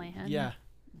promised land. Yeah,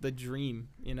 the dream,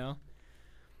 And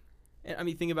I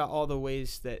mean, think about all the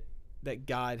ways that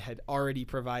God had already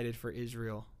provided for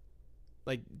Israel.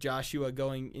 Like Joseph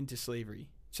going into slavery,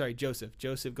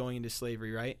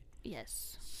 right?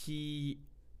 Yes. He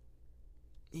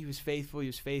was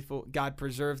faithful. God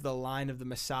preserved the line of the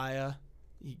Messiah.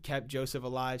 He kept Joseph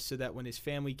alive so that when his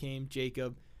family came,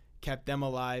 Jacob kept them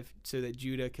alive so that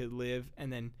Judah could live.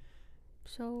 And then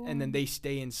they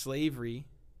stay in slavery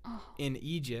in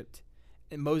Egypt.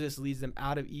 And Moses leads them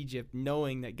out of Egypt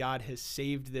knowing that God has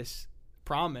saved this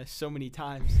promise so many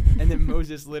times. And then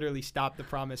Moses literally stopped the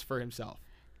promise for himself.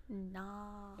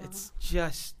 Nah. It's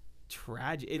just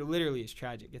tragic. It literally is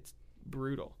tragic. It's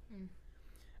brutal.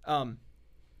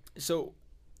 So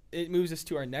it moves us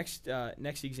to our next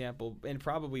example, and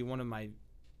probably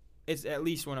it's at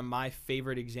least one of my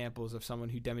favorite examples of someone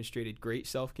who demonstrated great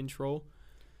self-control.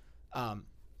 I'm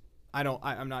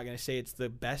not going to say it's the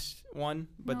best one,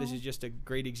 but this is just a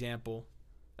great example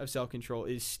of self-control,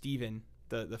 is Stephen,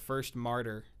 the first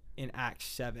martyr in Acts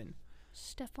 7.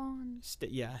 Stephan.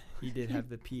 Yeah, he did have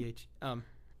the PH.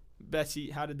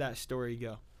 Betsy, how did that story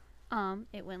go?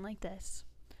 It went like this.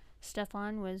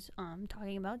 Stephan was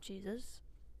talking about Jesus.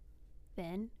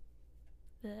 Then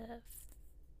the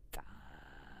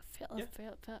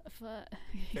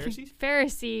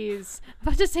Pharisees. I'm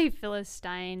about to say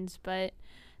Philistines, but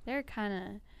they're kind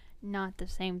of not the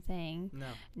same thing.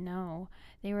 No.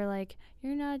 They were like,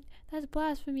 that's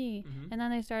blasphemy. Mm-hmm. And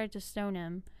then they started to stone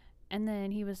him. And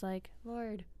then he was like,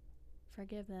 Lord,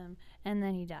 forgive them. And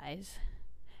then he dies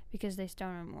because they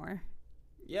stone him more.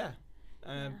 Yeah.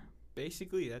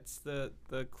 basically that's the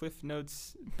Cliff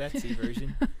Notes Betsy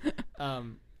version.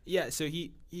 Yeah, so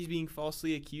he's being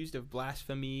falsely accused of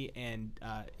blasphemy, and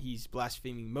he's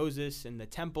blaspheming Moses and the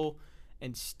temple.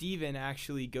 And Stephen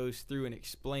actually goes through and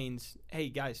explains, hey,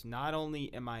 guys, not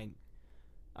only am I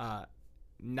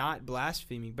not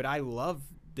blaspheming, but I love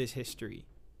this history.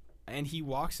 And he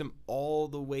walks them all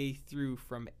the way through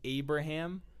from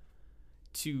Abraham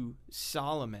to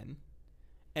Solomon.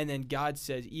 And then God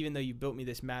says, even though you built me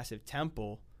this massive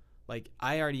temple, like,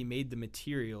 I already made the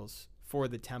materials for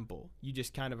the temple. You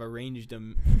just kind of arranged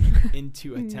them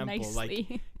into a temple. Nicely.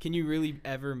 Like, can you really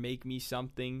ever make me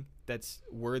something that's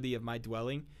worthy of my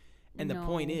dwelling? And the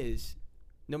point is,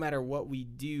 no matter what we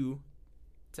do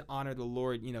to honor the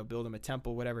Lord, build him a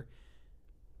temple, whatever,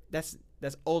 that's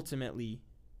ultimately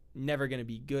never going to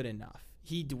be good enough.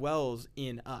 He dwells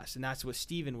in us, and that's what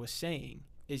Stephen was saying,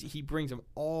 is he brings them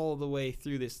all the way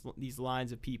through these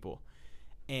lines of people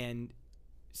and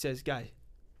says, guys,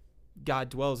 God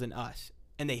dwells in us.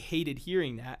 And they hated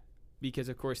hearing that because,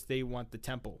 of course, they want the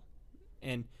temple.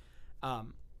 And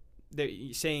they're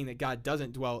saying that God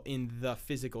doesn't dwell in the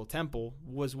physical temple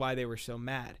was why they were so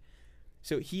mad.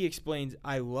 So he explains,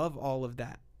 I love all of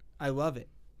that. I love it.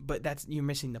 But you're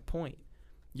missing the point.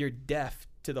 You're deaf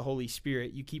to the Holy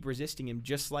Spirit. You keep resisting him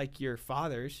just like your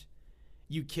fathers.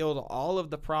 You killed all of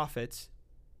the prophets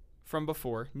from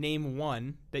before. Name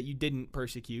one that you didn't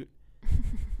persecute.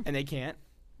 And they can't.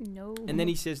 No. And then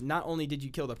he says, not only did you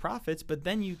kill the prophets, but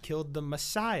then you killed the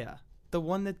Messiah, the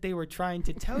one that they were trying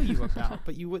to tell you about,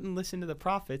 but you wouldn't listen to the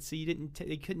prophets, so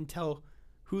they couldn't tell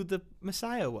who the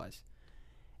Messiah was.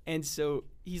 And so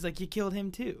he's like, you killed him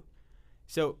too.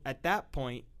 So at that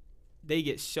point, they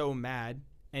get so mad,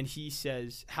 and he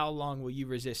says, how long will you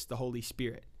resist the Holy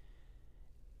Spirit?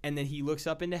 And then he looks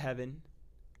up into heaven,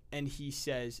 and he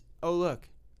says, oh, look,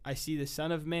 I see the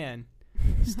Son of Man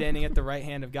standing at the right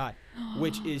hand of God,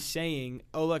 which is saying,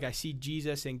 oh, look, I see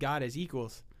Jesus and God as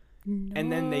equals. No.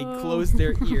 And then they closed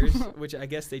their ears, which I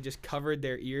guess they just covered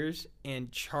their ears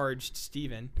and charged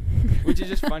Stephen, which is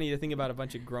just funny to think about a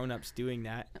bunch of grown-ups doing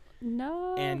that.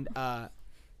 No. And,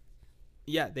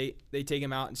 they take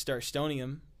him out and start stoning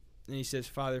him. And he says,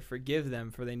 Father, forgive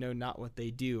them, for they know not what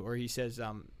they do. Or he says,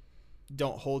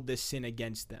 don't hold this sin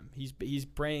against them. He's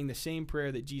praying the same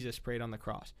prayer that Jesus prayed on the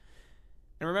cross.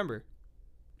 And remember,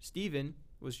 Stephen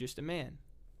was just a man.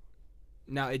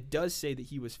 Now, it does say that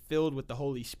he was filled with the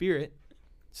Holy Spirit,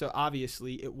 so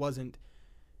obviously it wasn't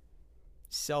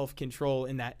self-control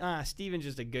in that, Stephen's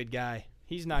just a good guy.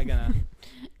 He's not gonna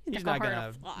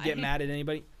get mad at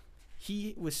anybody.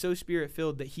 He was so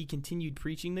Spirit-filled that he continued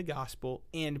preaching the gospel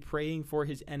and praying for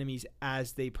his enemies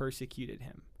as they persecuted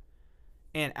him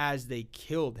and as they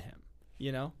killed him,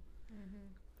 Mm-hmm.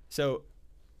 So,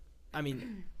 I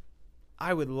mean,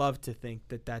 I would love to think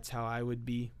that that's how I would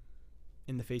be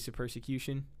in the face of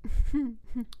persecution.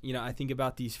 I think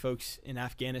about these folks in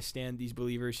Afghanistan, these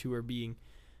believers who are being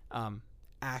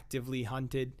actively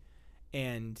hunted.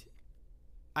 And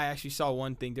I actually saw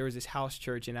one thing. There was this house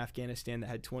church in Afghanistan that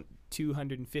had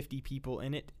 250 people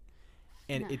in it.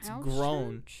 And it's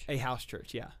grown. Church? A house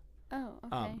church, yeah. Oh,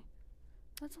 okay.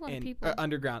 That's a lot of people.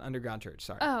 Underground church,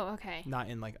 sorry. Oh, okay. Not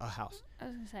in like a house. I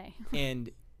was going to say. And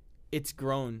it's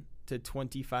grown to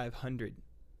 2,500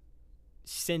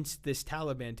 since this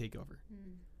Taliban takeover.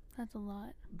 That's a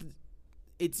lot.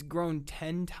 It's grown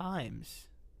 10 times.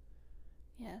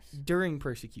 Yes. During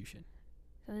persecution.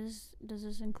 So does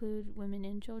this include women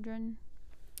and children?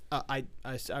 I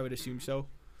would assume so.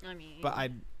 I mean, but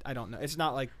I don't know. It's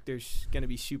not like there's going to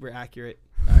be super accurate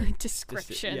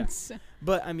descriptions. Yeah.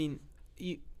 But I mean,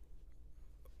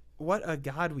 what a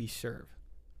God we serve.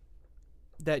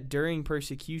 That during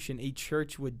persecution, a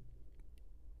church would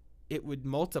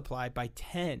multiply by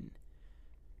 10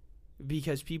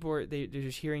 because people they're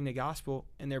just hearing the gospel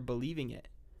and they're believing it.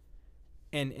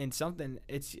 And something,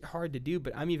 it's hard to do,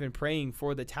 but I'm even praying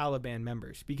for the Taliban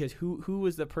members, because who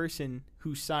was the person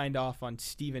who signed off on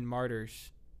Stephen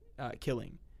Martyr's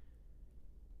killing?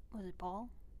 Was it Paul?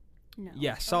 No.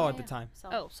 Yeah, Saul at the time.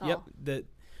 Saul. Oh, Saul. Yep.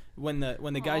 When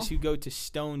the guys who go to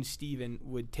stone Stephen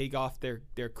would take off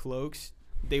their cloaks,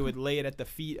 they would lay it at the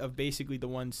feet of basically the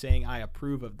one saying, I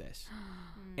approve of this.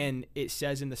 And it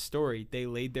says in the story, they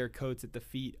laid their coats at the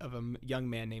feet of a young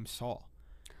man named Saul.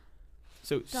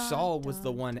 So Saul was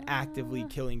the one actively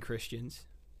killing Christians.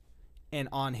 And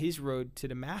on his road to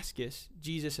Damascus,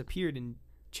 Jesus appeared and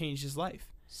changed his life.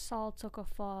 Saul took a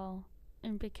fall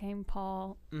and became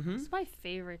Paul. Mm-hmm. It's my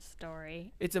favorite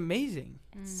story. It's amazing.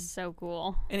 It's so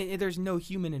cool. And there's no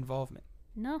human involvement.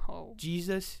 No.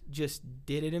 Jesus just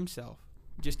did it himself.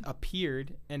 Just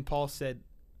appeared, and Paul said,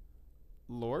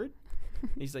 Lord?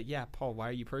 He's like, yeah, Paul, why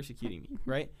are you persecuting me?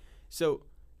 Right? So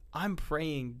I'm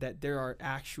praying that there are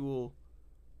actual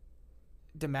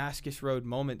Damascus Road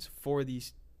moments for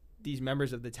these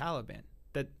members of the Taliban,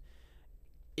 that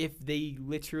if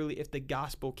the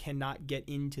gospel cannot get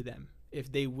into them, if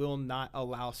they will not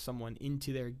allow someone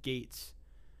into their gates,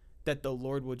 that the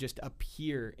Lord will just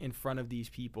appear in front of these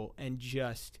people and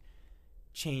just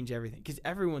change everything. Because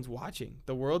everyone's watching.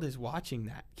 The world is watching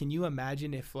that. Can you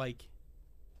imagine if, like,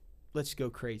 let's go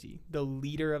crazy, the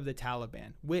leader of the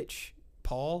Taliban, which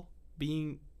Paul,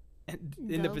 being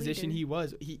in the position he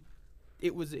was,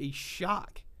 it was a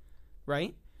shock,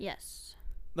 right? Yes.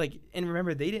 Like, and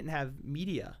remember, they didn't have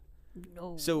media.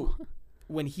 No. So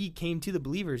when he came to the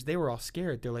believers, they were all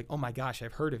scared. They're like, oh my gosh,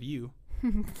 I've heard of you.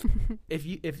 If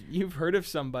you've heard of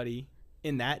somebody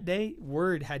in that day,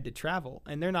 word had to travel,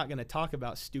 and they're not going to talk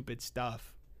about stupid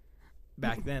stuff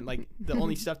back then. Like, the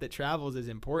only stuff that travels is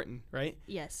important, right?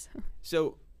 Yes.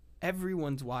 So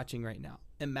everyone's watching right now.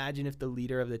 Imagine if the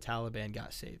leader of the Taliban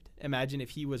got saved. Imagine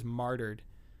if he was martyred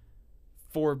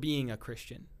for being a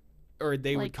Christian, or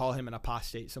they would call him an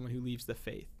apostate, someone who leaves the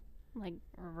faith. Like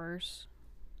reverse.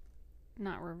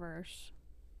 Not reverse.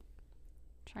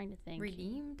 Trying to think.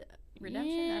 Redeemed?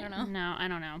 Redemption? Yeah. I don't know. No, I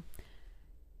don't know.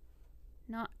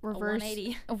 Not reverse. A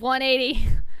 180. A 180.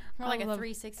 More like a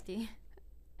 360.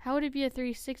 How would it be a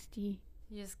 360?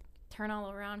 You just turn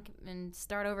all around and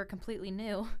start over completely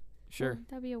new. Sure. Would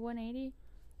that be a 180?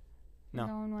 No.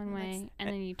 You're going one way, and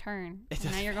then you turn. It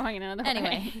And now you're going another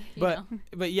Anyway. way.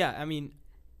 But yeah, I mean,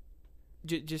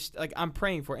 just like I'm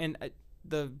praying for, and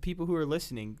the people who are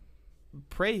listening,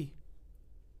 pray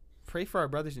for our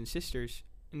brothers and sisters,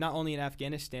 not only in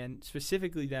Afghanistan,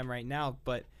 specifically them right now,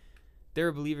 but there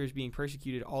are believers being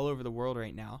persecuted all over the world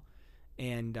right now,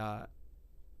 and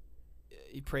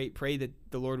pray that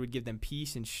the Lord would give them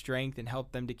peace and strength and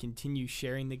help them to continue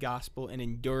sharing the gospel and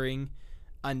enduring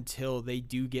until they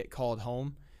do get called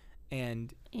home.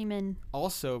 And Amen.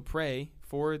 also pray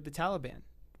for the Taliban.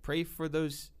 Pray for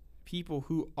those people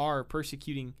who are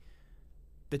persecuting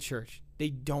the church. They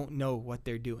don't know what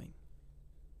they're doing.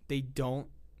 They don't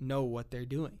know what they're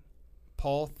doing.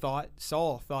 Saul thought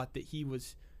that he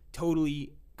was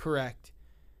totally correct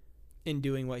in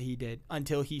doing what he did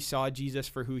until he saw Jesus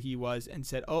for who he was and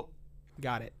said, oh,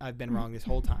 got it. I've been wrong this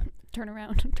whole time. Turn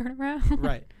around.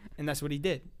 Right. And that's what he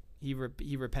did. He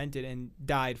repented and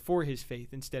died for his faith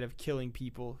instead of killing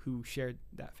people who shared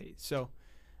that faith. So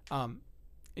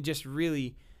just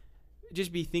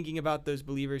be thinking about those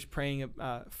believers, praying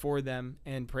for them,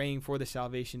 and praying for the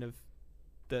salvation of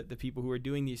the people who are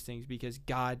doing these things, because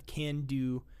God can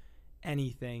do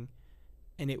anything,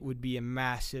 and it would be a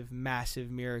massive, massive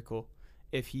miracle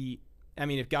if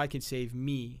God could save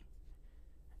me,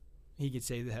 he could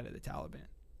save the head of the Taliban.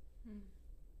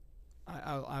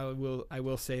 I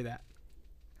will say that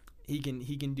he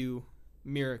can do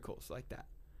miracles like that.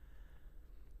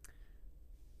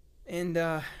 And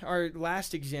our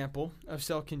last example of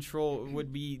self-control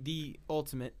would be the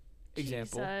ultimate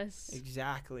example. Jesus.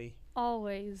 Exactly.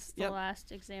 Always the Yep.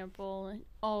 last example, and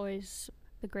always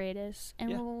the greatest, and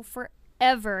Yeah. will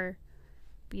forever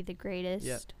be the greatest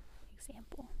Yep.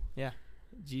 example. Yeah.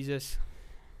 Jesus,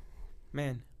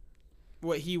 man,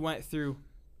 what he went through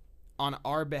on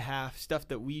our behalf, stuff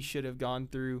that we should have gone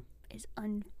through, Is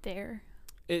unfair.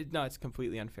 it's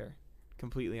completely unfair.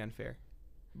 Completely unfair.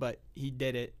 But he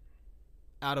did it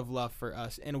out of love for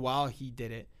us. And while he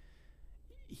did it,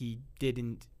 he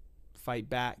didn't fight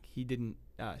back. He didn't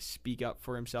speak up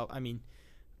for himself. I mean,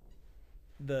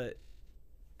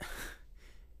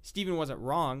 Stephen wasn't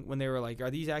wrong when they were like, are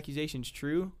these accusations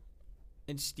true?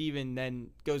 And Stephen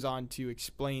then goes on to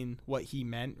explain what he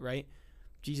meant, right?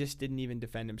 Jesus didn't even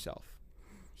defend himself.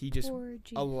 He just Poor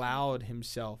Jesus. allowed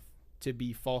himself to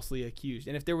be falsely accused.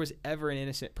 And if there was ever an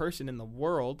innocent person in the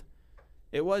world,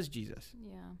 it was Jesus,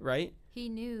 Yeah. right? He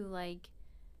knew, like,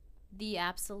 the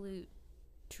absolute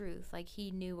truth. Like,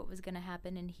 he knew what was going to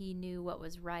happen, and he knew what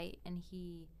was right, and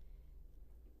he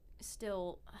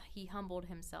humbled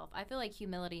himself. I feel like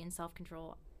humility and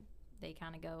self-control, they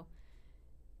kind of go,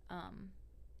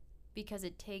 because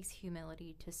it takes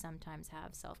humility to sometimes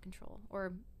have self-control,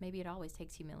 or maybe it always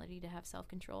takes humility to have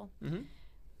self-control. Mm-hmm.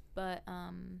 But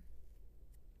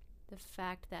the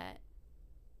fact that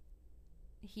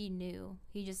he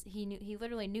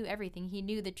literally knew everything. He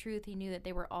knew the truth. He knew that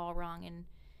they were all wrong, and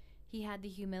he had the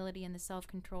humility and the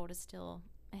self-control to still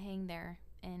hang there.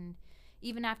 And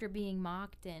even after being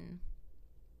mocked and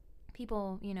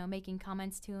people, making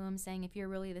comments to him saying, if you're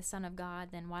really the Son of God,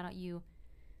 then why don't you?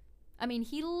 I mean,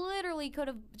 he literally could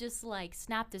have just like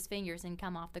snapped his fingers and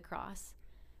come off the cross,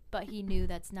 but he knew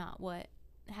that's not what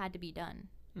had to be done.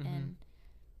 Mm-hmm. And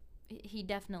he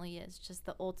definitely is just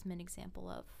the ultimate example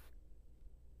of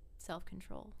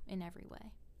self-control in every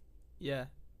way. Yeah.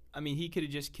 I mean, he could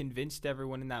have just convinced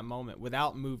everyone in that moment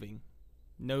without moving.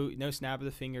 No snap of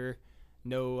the finger.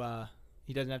 No,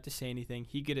 he doesn't have to say anything.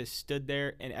 He could have stood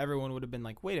there and everyone would have been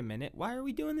like, wait a minute, why are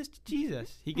we doing this to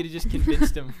Jesus? He could have just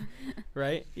convinced them,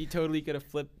 right? He totally could have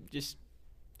just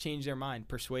changed their mind,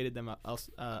 persuaded them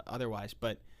otherwise.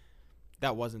 But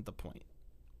that wasn't the point.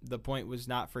 The point was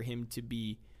not for him to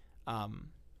be,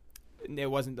 it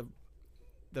wasn't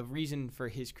the reason for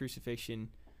his crucifixion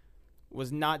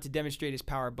was not to demonstrate his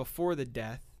power before the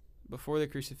death, before the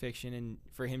crucifixion, and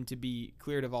for him to be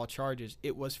cleared of all charges.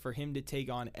 It was for him to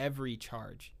take on every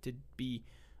charge, to be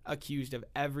accused of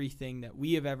everything that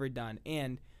we have ever done,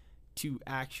 and to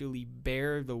actually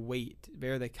bear the weight,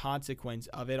 bear the consequence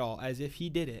of it all, as if he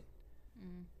did it,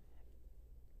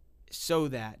 so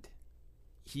that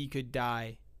he could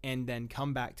die and then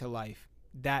come back to life.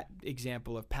 That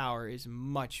example of power is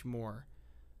much more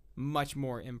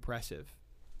impressive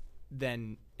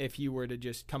than if he were to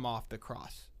just come off the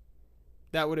cross.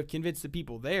 That would have convinced the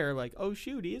people there, like, oh,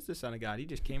 shoot, he is the Son of God. He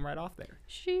just came right off there.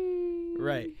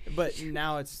 Right. But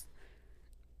now it's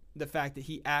the fact that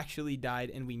he actually died,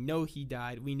 and we know he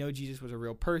died. We know Jesus was a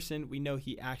real person. We know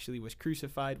he actually was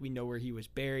crucified. We know where he was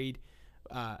buried.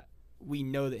 We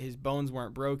know that his bones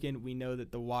weren't broken. We know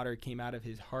that the water came out of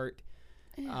his heart.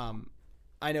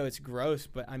 I know it's gross,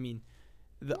 but, I mean,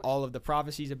 all of the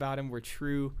prophecies about him were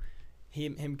true.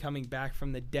 Him coming back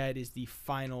from the dead is the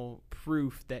final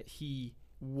proof that he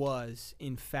was,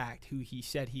 in fact, who he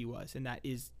said he was, and that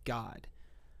is God.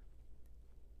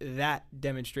 That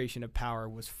demonstration of power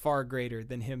was far greater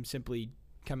than him simply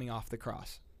coming off the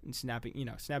cross and snapping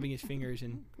his fingers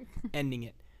and ending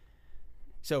it.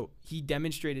 So he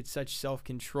demonstrated such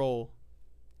self-control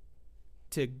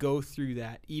to go through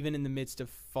that, even in the midst of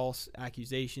false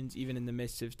accusations, even in the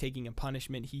midst of taking a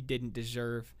punishment he didn't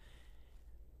deserve.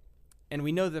 And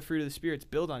we know the fruit of the Spirit's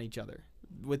build on each other,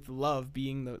 with love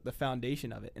being the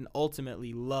foundation of it. And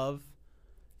ultimately, love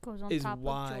is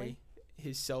why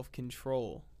his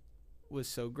self-control was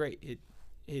so great.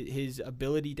 His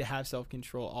ability to have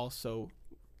self-control also,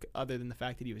 other than the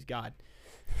fact that he was God,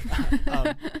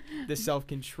 the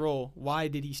self-control, why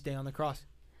did he stay on the cross?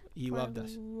 He loved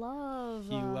us. He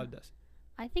loved us.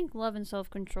 I think love and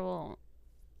self-control,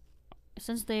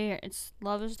 since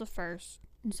love is the first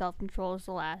and self-control is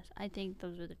the last, I think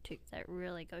those are the two that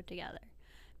really go together,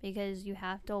 because you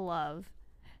have to love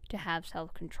to have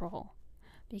self-control,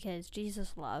 because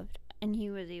Jesus loved and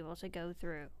he was able to go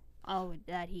through all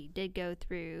that he did go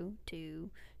through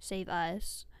to save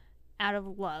us out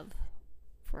of love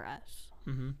for us.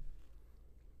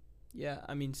 Yeah,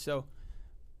 I mean, so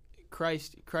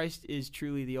Christ is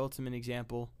truly the ultimate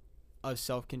example of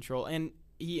self-control, and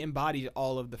he embodies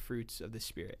all of the fruits of the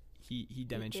Spirit. He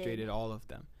demonstrated all of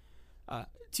them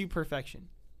to perfection.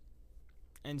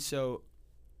 And so,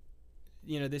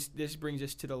 this brings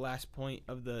us to the last point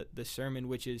of the sermon,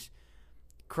 which is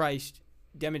Christ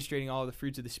demonstrating all of the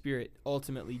fruits of the Spirit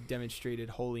ultimately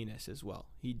demonstrated holiness as well.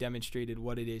 He demonstrated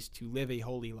what it is to live a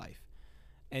holy life.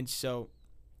 And so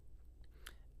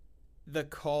the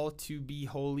call to be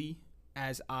holy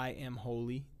as I am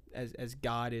holy, as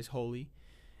God is holy,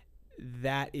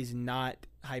 that is not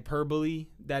hyperbole.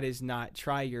 That is not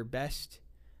try your best.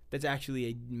 That's actually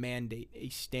a mandate, a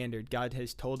standard. God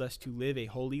has told us to live a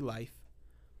holy life.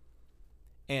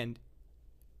 And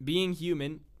being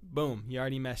human, boom, you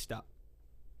already messed up.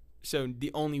 So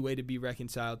the only way to be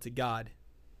reconciled to God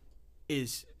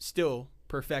is still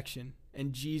perfection.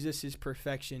 And Jesus'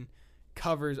 perfection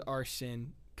covers our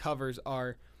sin, covers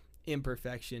our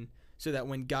imperfection, so that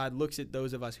when God looks at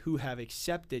those of us who have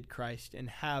accepted Christ and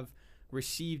have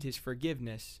received his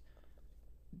forgiveness,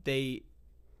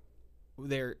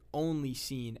 they're only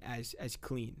seen as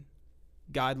clean.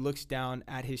 God looks down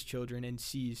at his children and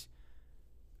sees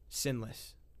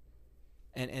sinless.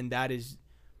 And that is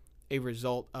a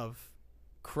result of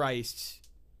Christ's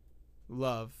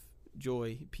love,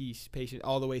 joy, peace, patience,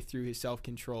 all the way through his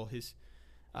self-control, his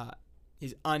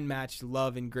unmatched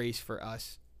love and grace for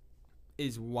us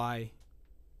is why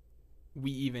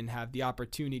we even have the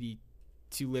opportunity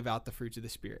to live out the fruits of the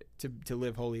Spirit, to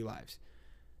live holy lives.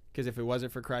 Because if it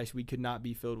wasn't for Christ, we could not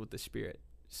be filled with the Spirit.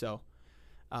 So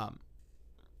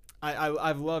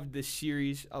I've loved this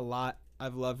series a lot.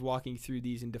 I've loved walking through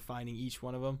these and defining each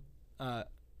one of them.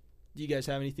 Do you guys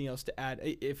have anything else to add,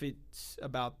 if it's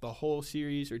about the whole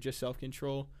series or just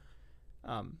self-control,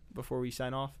 before we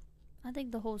sign off? I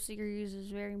think the whole series is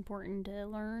very important to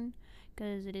learn,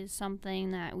 because it is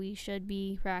something that we should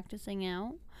be practicing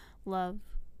out. Love.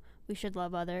 We should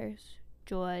love others.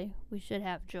 joy. We should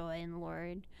have joy in the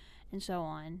Lord, and so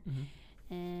on.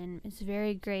 And it's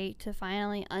very great to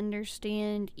finally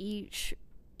understand each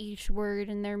word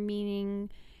and their meaning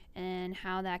and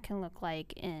how that can look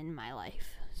like in my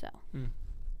life. So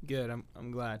Good.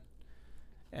 I'm glad.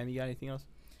 And you got anything else?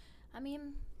 I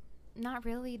mean, not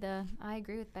really. I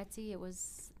agree with Betsy.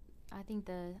 I think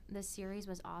the series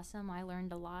was awesome. I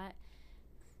learned a lot.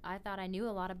 I thought I knew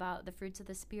a lot about the fruits of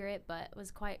the Spirit, but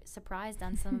was quite surprised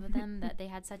on some of them that they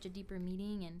had such a deeper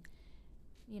meaning. And,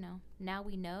 now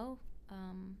we know.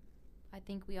 I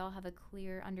think we all have a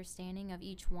clear understanding of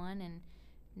each one, and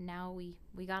now we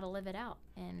got to live it out.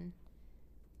 And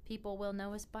people will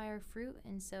know us by our fruit,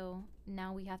 and so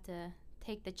now we have to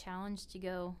take the challenge to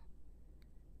go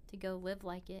live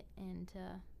like it and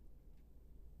to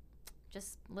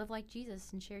just live like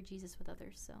Jesus and share Jesus with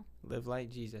others. So live like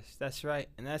Jesus. That's right.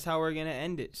 And that's how we're going to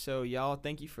end it. So y'all,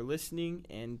 thank you for listening,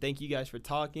 and thank you guys for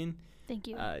talking. Thank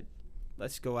you.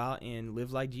 Let's go out and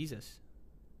live like Jesus.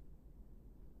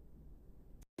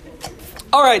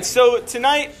 All right, so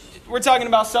tonight we're talking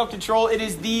about self-control. It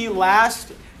is the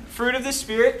last fruit of the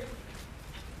Spirit.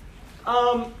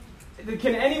 Can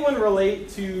anyone relate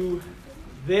to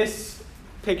this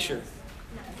picture?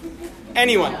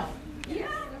 Anyone?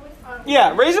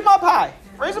 Yeah, raise them up high.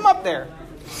 Raise them up there.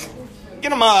 Get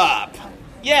them up.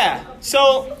 Yeah.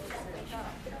 So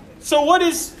what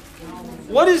is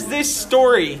this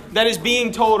story that is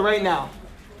being told right now?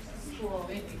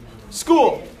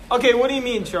 School. Okay, what do you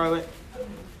mean, Charlotte?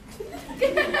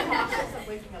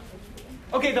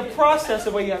 Okay, the process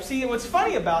of waking up. See, what's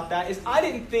funny about that is I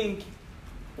didn't think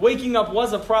waking up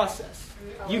was a process.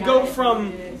 You go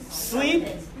from sleep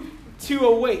to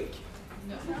awake.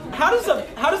 How does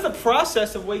the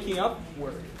process of waking up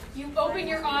work? You open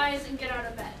your eyes and get out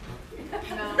of bed.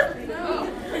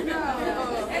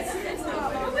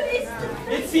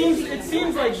 It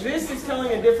seems like this is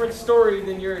telling a different story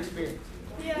than your experience.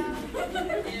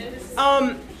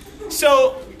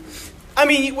 So, I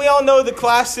mean, we all know the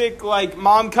classic, like,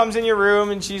 mom comes in your room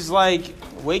and she's like,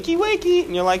 wakey, wakey,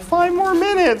 and you're like, 5 more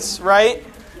minutes, right?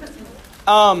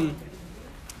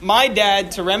 My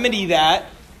dad, to remedy that,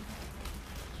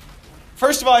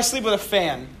 first of all, I sleep with a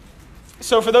fan.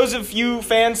 So for those of you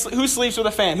fans, who sleeps with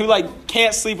a fan? Who, like,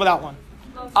 can't sleep without one?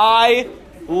 I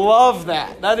love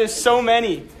that. That is so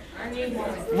many.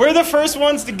 We're the first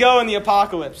ones to go in the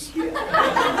apocalypse.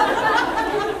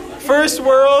 First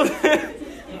world.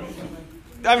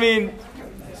 I mean,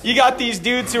 you got these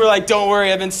dudes who are like, don't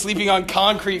worry, I've been sleeping on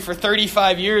concrete for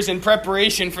 35 years in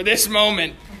preparation for this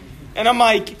moment. And I'm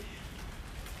like,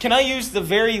 can I use the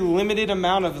very limited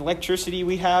amount of electricity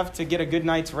we have to get a good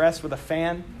night's rest with a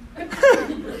fan?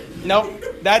 Nope.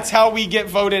 That's how we get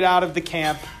voted out of the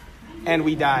camp and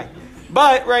we die.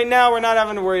 But right now, we're not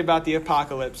having to worry about the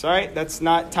apocalypse, all right? That's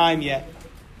not time yet.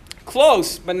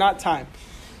 Close, but not time.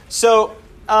 So,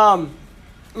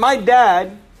 my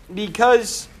dad,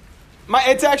 because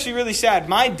it's actually really sad.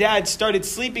 My dad started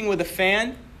sleeping with a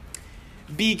fan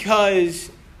because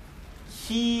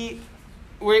he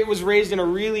was raised in a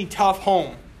really tough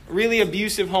home, really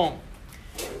abusive home.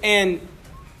 And,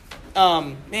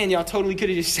 man, y'all totally could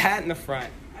have just sat in the front.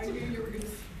 I knew you were going to.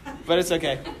 But it's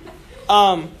okay.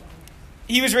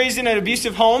 He was raised in an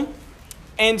abusive home,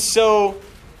 and so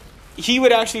he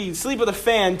would actually sleep with a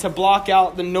fan to block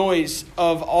out the noise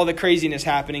of all the craziness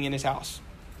happening in his house.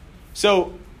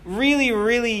 So really,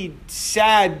 really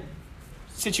sad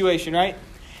situation, right?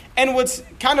 And what's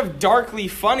kind of darkly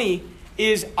funny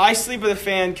is I sleep with a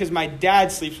fan because my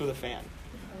dad sleeps with a fan.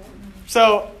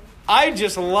 So I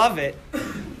just love it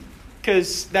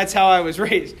because that's how I was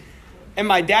raised. And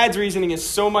my dad's reasoning is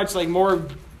so much like more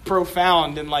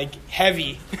profound and like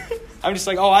heavy. I'm just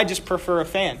like, I just prefer a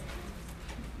fan.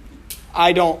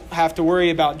 I don't have to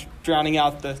worry about drowning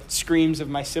out the screams of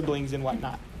my siblings and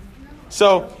whatnot.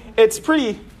 So it's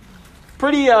pretty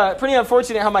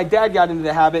unfortunate how my dad got into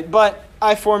the habit, but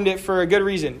I formed it for a good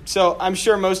reason. So I'm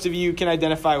sure most of you can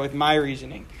identify with my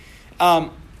reasoning.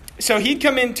 So he'd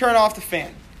come in, turn off the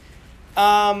fan.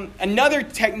 Another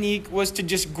technique was to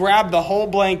just grab the whole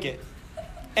blanket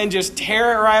and just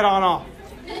tear it right on off.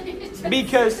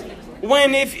 Because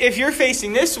if you're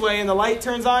facing this way and the light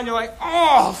turns on, you're like,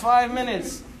 5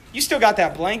 minutes. You still got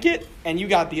that blanket and you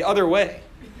got the other way.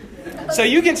 So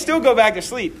you can still go back to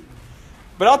sleep.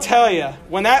 But I'll tell you,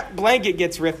 when that blanket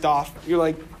gets ripped off, you're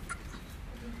like,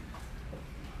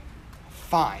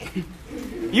 fine.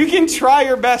 You can try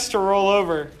your best to roll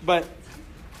over, but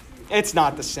it's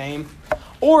not the same.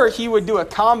 Or he would do a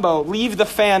combo, leave the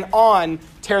fan on,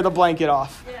 tear the blanket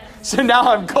off. So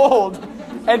now I'm cold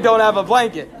and don't have a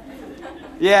blanket.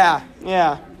 Yeah.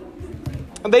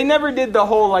 They never did the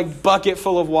whole like bucket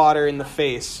full of water in the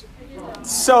face.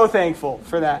 So thankful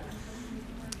for that.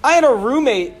 I had a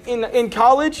roommate in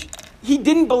college. He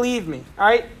didn't believe me. All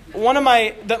right.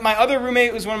 My other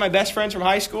roommate was one of my best friends from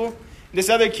high school. This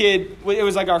other kid, it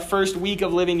was like our first week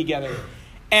of living together.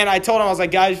 And I told him, I was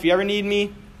like, guys, if you ever need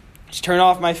me, just turn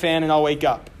off my fan and I'll wake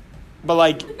up. But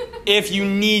like, if you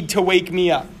need to wake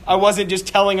me up. I wasn't just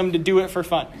telling him to do it for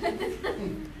fun.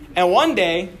 And one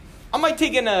day, I'm like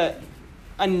taking I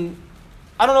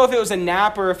don't know if it was a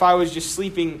nap or if I was just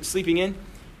sleeping in.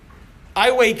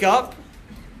 I wake up,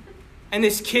 and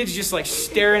this kid's just like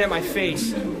staring at my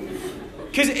face.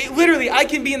 Because literally, I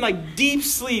can be in like deep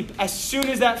sleep as soon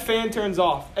as that fan turns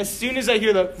off. As soon as I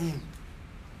hear the...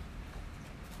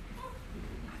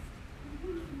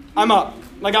 I'm up.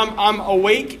 Like I'm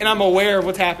awake and I'm aware of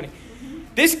what's happening.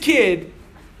 This kid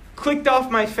clicked off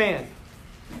my fan.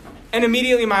 And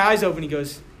immediately my eyes open. He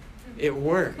goes, it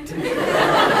worked.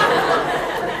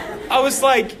 I was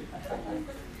like...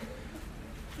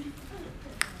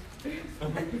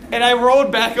 And I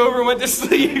rolled back over and went to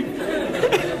sleep.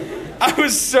 I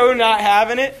was so not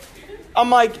having it. I'm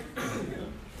like,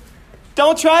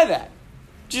 don't try that.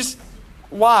 Just,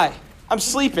 why? I'm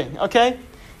sleeping, okay?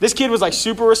 This kid was like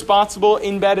super responsible,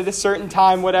 in bed at a certain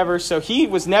time, whatever, so he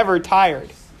was never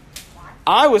tired.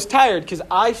 I was tired because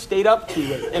I stayed up too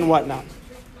late and whatnot.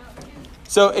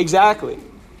 So, exactly.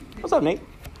 What's up, Nate?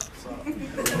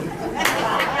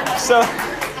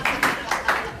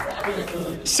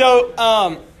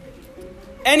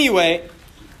 Anyway,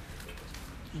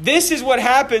 this is what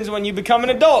happens when you become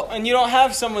an adult and you don't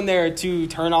have someone there to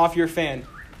turn off your fan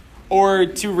or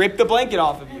to rip the blanket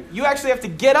off of you. You actually have to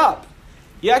get up.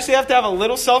 You actually have to have a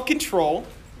little self-control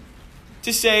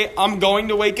to say, I'm going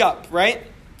to wake up, right?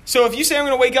 So if you say I'm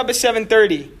going to wake up at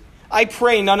 7:30, I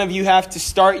pray none of you have to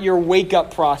start your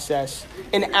wake-up process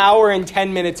an hour and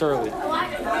 10 minutes early.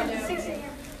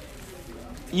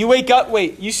 You wake up,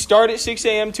 you start at 6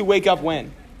 a.m. to wake up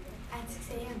when? At 6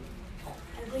 a.m.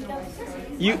 I wake up at 6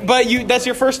 a.m. That's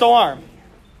your first alarm.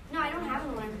 No, I don't have an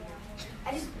alarm.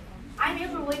 I'm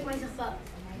able to wake myself up.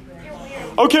 You're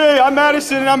weird. Okay, I'm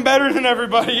Madison and I'm better than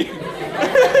everybody.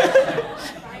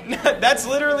 That's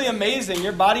literally amazing.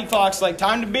 Your body clock's like,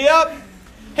 time to be up.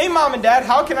 Hey, Mom and Dad,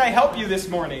 how can I help you this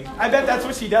morning? I bet that's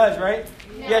what she does, right?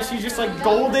 Yeah, she's just like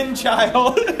golden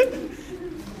child.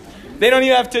 They don't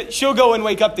even have to, she'll go and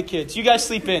wake up the kids. You guys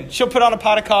sleep in. She'll put on a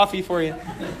pot of coffee for you.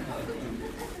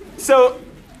 So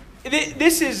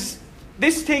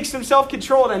this takes some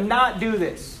self-control to not do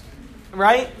this,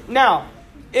 right? Now,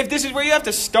 if this is where you have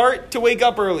to start to wake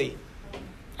up early,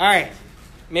 all right,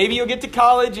 maybe you'll get to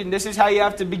college and this is how you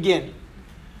have to begin.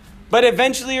 But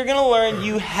eventually you're going to learn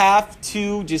you have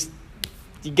to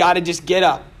you got to just get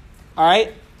up, all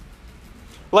right?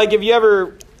 Like if you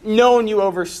ever known you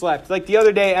overslept. Like the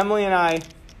other day, Emily and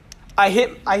I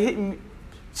hit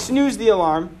snooze the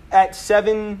alarm at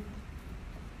 7:15.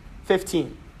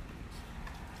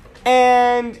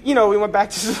 And, we went back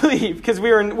to sleep because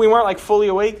we weren't like fully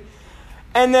awake.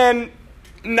 And then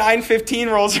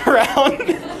 9:15 rolls around.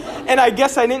 And I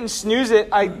guess I didn't snooze it.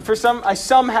 I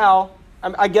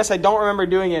guess I don't remember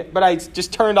doing it, but I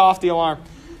just turned off the alarm.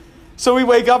 So we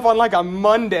wake up on like a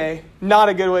Monday. Not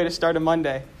a good way to start a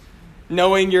Monday.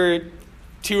 Knowing you're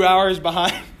 2 hours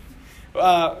behind,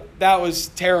 that was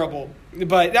terrible.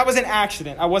 But that was an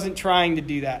accident. I wasn't trying to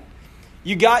do that.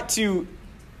 You got to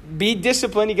be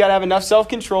disciplined. You got to have enough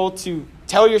self-control to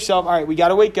tell yourself, all right, we got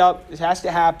to wake up. This has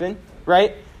to happen,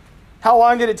 right? How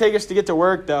long did it take us to get to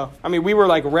work, though? I mean, we were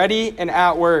like ready and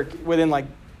at work within like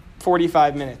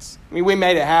 45 minutes. I mean, we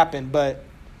made it happen, but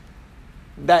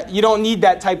that you don't need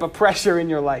that type of pressure in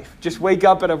your life. Just wake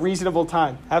up at a reasonable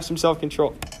time. Have some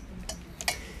self-control.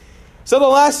 So the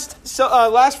last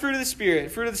fruit of the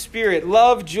Spirit,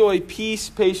 love, joy, peace,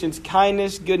 patience,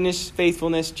 kindness, goodness,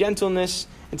 faithfulness, gentleness,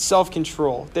 and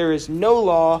self-control. There is no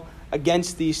law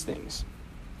against these things.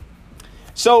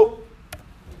 So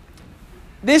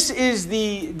this is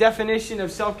the definition of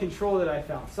self-control that I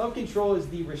found. Self-control is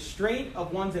the restraint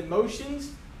of one's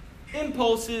emotions,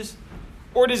 impulses,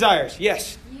 or desires.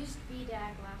 Yes? You used BDAG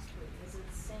last week. Is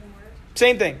it the same word?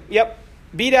 Same thing. Yep.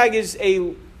 BDAG is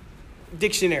a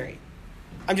dictionary.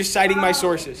 I'm just citing my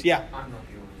sources. Yeah.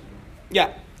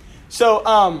 Yeah. So,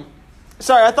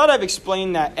 sorry, I thought I've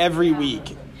explained that every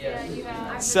week. Yeah, you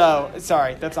have. So,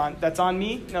 sorry, that's on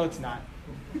me? No, it's not.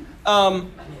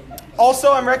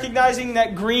 Also, I'm recognizing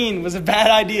that green was a bad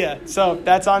idea. So,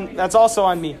 that's also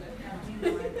on me.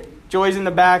 Joy's in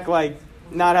the back, like,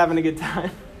 not having a good time.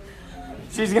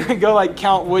 She's going to go, like,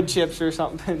 count wood chips or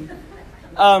something.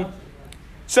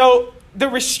 So, the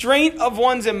restraint of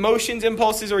one's emotions,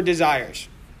 impulses, or desires.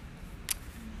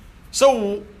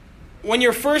 So when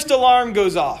your first alarm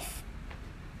goes off,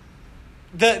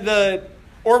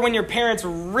 or when your parents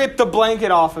rip the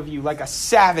blanket off of you like a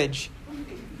savage,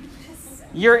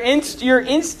 your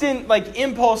instant like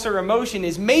impulse or emotion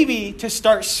is maybe to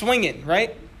start swinging,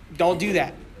 right? Don't do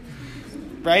that.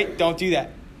 Right? Don't do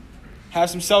that. Have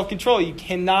some self-control. You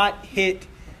cannot hit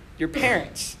your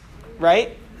parents,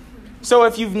 right? So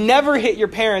if you've never hit your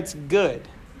parents, good.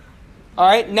 All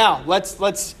right? Now,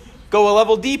 let's go a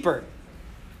level deeper.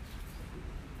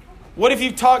 What if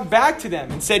you've talked back to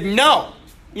them and said, no,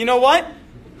 you know what?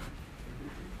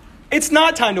 It's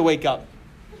not time to wake up.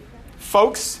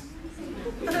 Folks.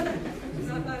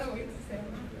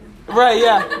 Right,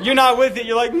 yeah. You're not with it.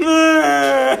 You're like,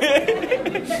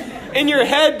 in your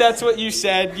head, that's what you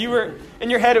said. In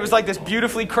your head, it was like this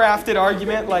beautifully crafted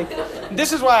argument. Like,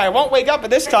 this is why I won't wake up at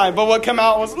this time. But what came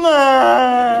out was,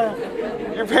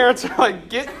 your parents are like,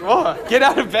 get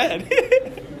out of bed.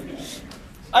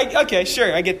 Okay,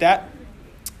 sure, I get that.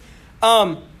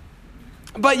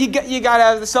 But you got to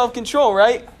have the self-control,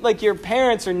 right? Like, your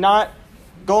parents are not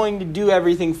going to do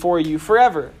everything for you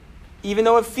forever, even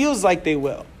though it feels like they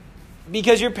will.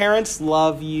 Because your parents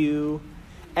love you,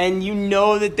 and you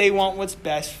know that they want what's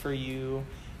best for you.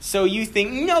 So you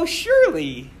think, no,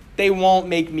 surely they won't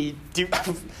make me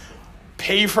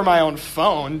pay for my own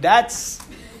phone. That's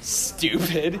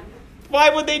stupid.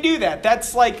 Why would they do that?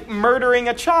 That's like murdering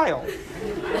a child.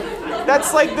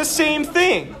 That's like the same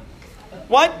thing.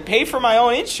 What? Pay for my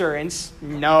own insurance?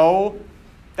 No.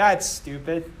 That's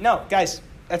stupid. No, guys,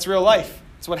 that's real life.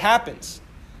 It's what happens.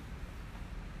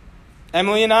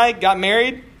 Emily and I got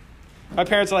married. My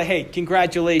parents are like, hey,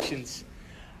 congratulations.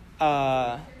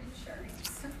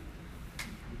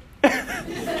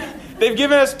 They've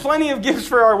given us plenty of gifts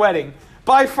for our wedding.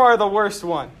 By far the worst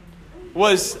one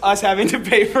was us having to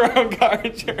pay for our own car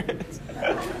insurance.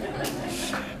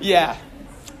 Yeah.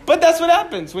 But that's what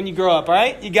happens when you grow up, all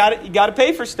right? You got to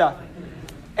pay for stuff.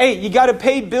 Hey, you got to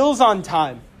pay bills on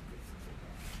time.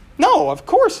 No, of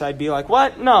course I'd be like,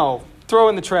 what? No. Throw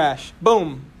in the trash.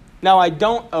 Boom. Now I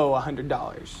don't owe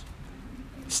 $100.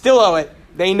 Still owe it.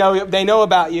 They know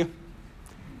about you.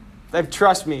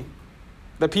 Trust me.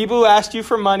 The people who asked you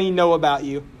for money know about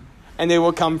you, and they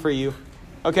will come for you.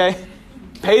 Okay?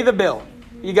 Pay the bill.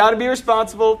 You got to be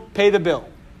responsible. Pay the bill.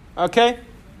 Okay?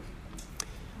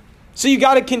 So you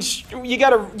got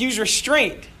to use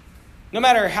restraint. No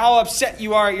matter how upset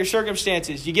you are at your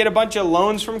circumstances. You get a bunch of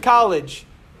loans from college.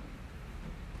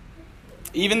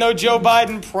 Even though Joe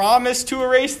Biden promised to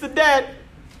erase the debt,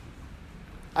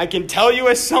 I can tell you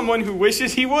as someone who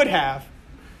wishes he would have,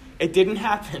 it didn't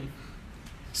happen.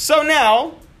 So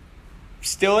now,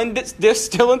 still in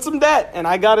some debt, and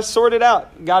I got to sort it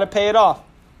out. Got to pay it off.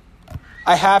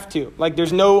 I have to. Like,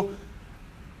 there's no,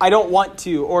 I don't want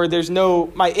to, or there's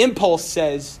no, my impulse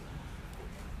says,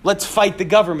 let's fight the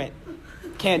government.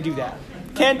 Can't do that.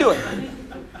 Can't do it.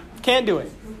 Can't do it.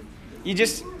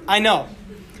 I know.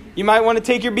 You might want to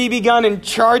take your BB gun and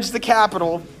charge the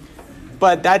Capitol,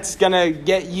 but that's going to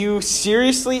get you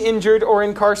seriously injured or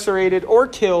incarcerated or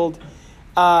killed.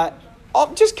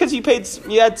 Just because you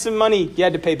had some money you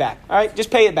had to pay back. All right?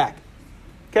 Just pay it back.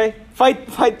 Okay?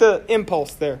 Fight the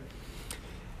impulse there.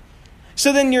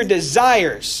 So then your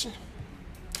desires.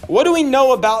 What do we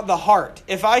know about the heart?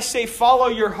 If I say follow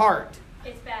your heart.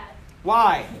 It's bad.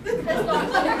 Why? Because the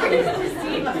heart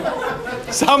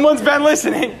is Someone's been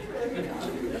listening.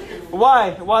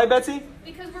 Why? Why, Betsy?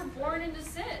 Because we're born into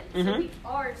sin. Mm-hmm. So we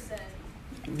are sin.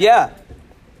 Yeah.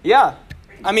 Yeah.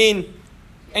 I mean,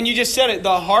 and you just said it.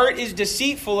 The heart is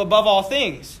deceitful above all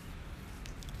things.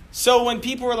 So when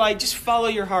people are like, just follow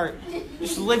your heart.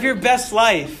 Just live your best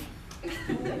life.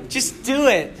 Just do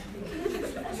it.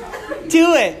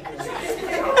 Do it.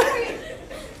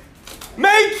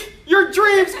 Make your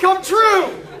dreams come true.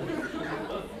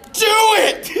 Do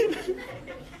it.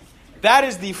 That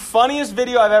is the funniest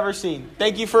video I've ever seen.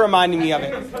 Thank you for reminding me of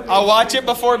it. I'll watch it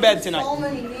before bed tonight. So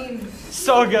many memes.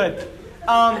 So good.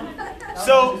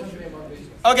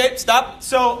 Okay, stop.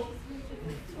 So,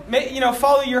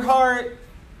 follow your heart.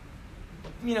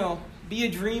 Be a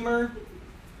dreamer.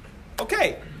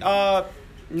 Okay,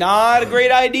 not a great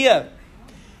idea.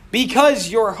 Because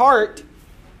your heart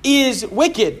is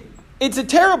wicked. It's a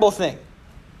terrible thing.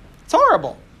 It's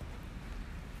horrible.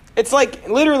 It's like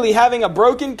literally having a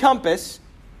broken compass,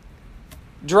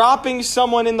 dropping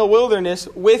someone in the wilderness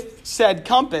with said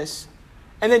compass,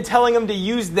 and then telling them to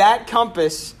use that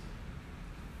compass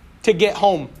to get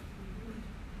home.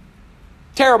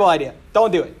 Terrible idea.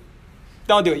 Don't do it.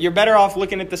 Don't do it. You're better off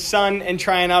looking at the sun and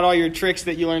trying out all your tricks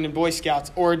that you learned in Boy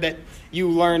Scouts or that you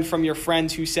learned from your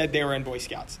friends who said they were in Boy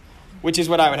Scouts, which is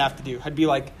what I would have to do. I'd be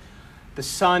like, The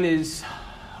sun is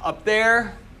up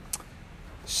there,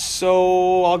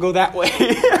 so I'll go that way.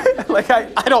 Like,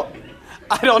 I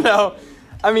don't know.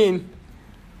 I mean,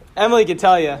 Emily could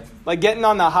tell you, like getting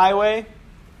on the highway,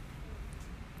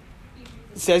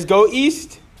 it says go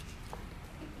east,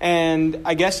 and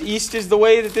I guess east is the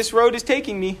way that this road is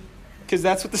taking me, because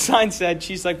that's what the sign said.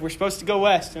 She's like, we're supposed to go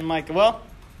west. And I'm like, well,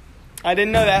 I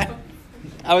didn't know that.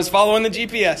 I was following the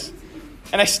GPS,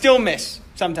 and I still miss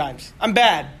sometimes. I'm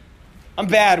bad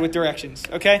with directions,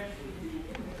 okay?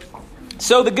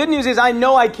 So the good news is I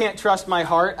know I can't trust my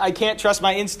heart. I can't trust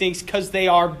my instincts because they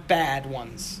are bad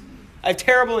ones. I have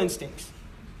terrible instincts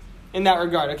in that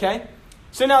regard, okay?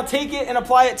 So now take it and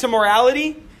apply it to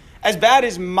morality. As bad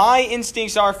as my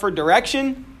instincts are for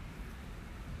direction,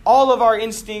 all of our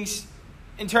instincts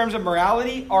in terms of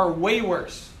morality are way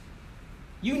worse.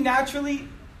 You naturally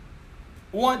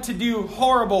want to do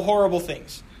horrible, horrible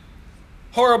things.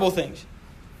 Horrible things.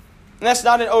 And that's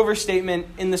not an overstatement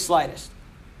in the slightest.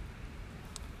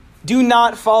 Do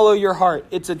not follow your heart.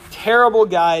 It's a terrible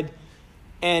guide,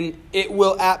 and it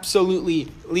will absolutely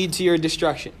lead to your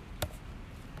destruction.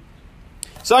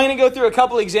 So I'm going to go through a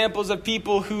couple examples of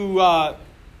people who,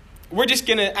 we're just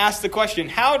going to ask the question,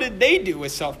 how did they do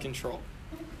with self-control?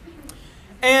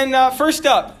 And first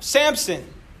up, Samson.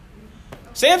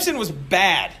 Samson was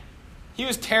bad. He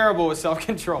was terrible with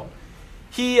self-control.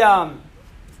 He,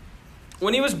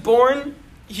 when he was born,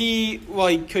 he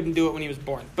couldn't do it when he was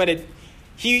born, but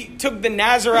he took the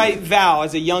Nazirite vow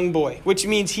as a young boy, which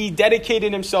means he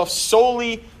dedicated himself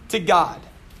solely to God,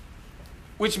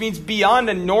 which means beyond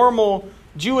a normal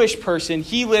Jewish person,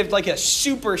 he lived like a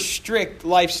super strict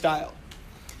lifestyle.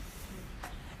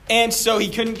 And so he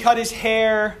couldn't cut his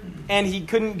hair, and he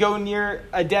couldn't go near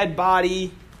a dead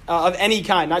body of any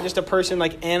kind, not just a person,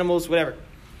 like animals, whatever.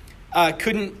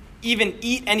 Couldn't even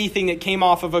eat anything that came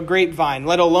off of a grapevine,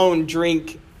 let alone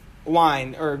drink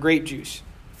wine or grape juice.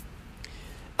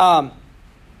 But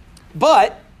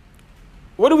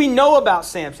what do we know about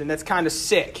Samson that's kind of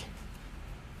sick?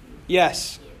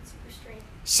 Yes.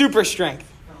 Super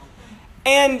strength.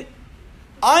 And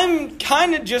I'm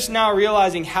kind of just now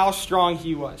realizing how strong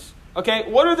he was. Okay,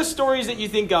 what are the stories that you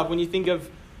think of when you think of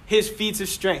his feats of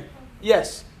strength?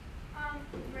 Yes.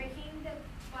 Breaking the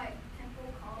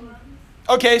temple columns.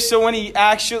 Okay, so when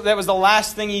that was the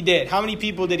last thing he did. How many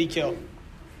people did he kill?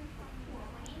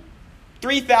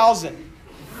 3,000.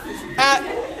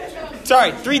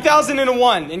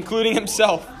 3,001, including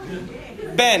himself.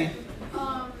 Ben.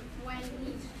 When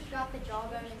he got the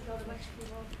jawbone and killed a bunch of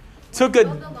people. Took Killed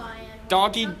a the lion.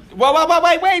 donkey.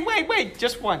 Wait.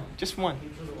 Just one.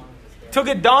 Took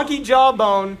a donkey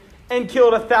jawbone and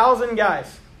killed 1,000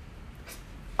 guys.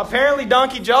 Apparently,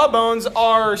 donkey jawbones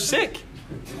are sick.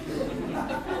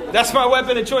 That's my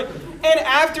weapon of choice. And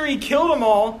after he killed them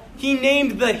all, he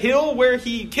named the hill where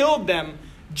he killed them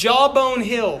Jawbone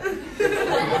Hill.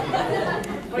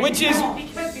 Which is,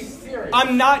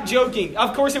 I'm not joking.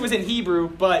 Of course it was in Hebrew,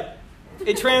 but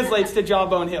it translates to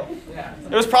Jawbone Hill.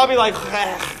 It was probably like,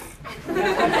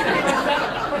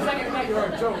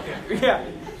 yeah.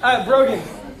 Brogan.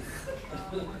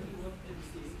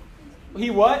 He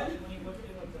what?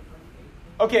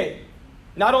 Okay.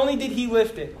 Not only did he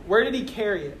lift it, where did he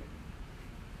carry it?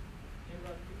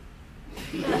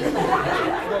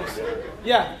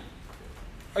 Yeah.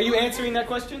 Are you answering that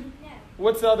question? No.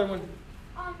 What's the other one?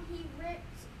 He ripped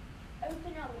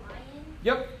open a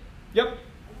lion.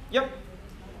 Yep.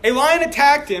 A lion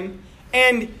attacked him,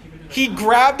 and he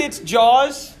grabbed its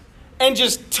jaws and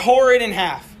just tore it in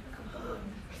half.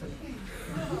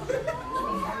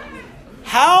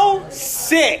 How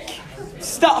sick.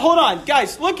 Stop. Hold on.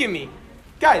 Guys, look at me.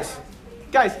 Guys,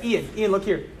 Ian, look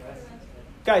here.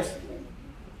 Guys,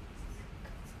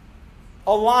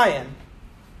 a lion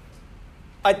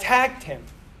attacked him.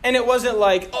 And it wasn't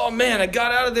like, oh man, I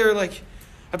got out of there like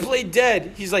I played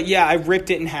dead. He's like, yeah, I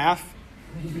ripped it in half.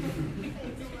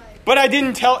 But he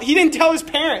didn't tell his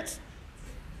parents.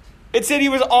 It said he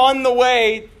was on the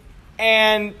way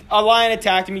and a lion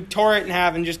attacked him. He tore it in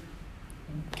half and just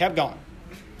kept going.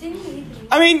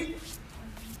 I mean,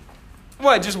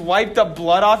 what, just wipe the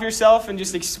blood off yourself and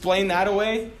just explain that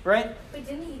away, right? But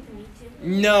didn't he eat the meat too?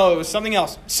 No, it was something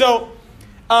else. So,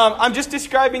 I'm just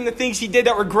describing the things he did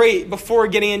that were great before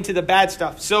getting into the bad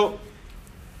stuff. So,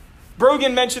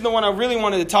 Brogan mentioned the one I really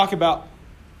wanted to talk about.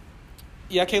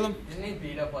 Yeah, Caleb? Didn't he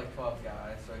beat up like 12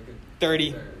 guys so he could...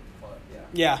 30. 30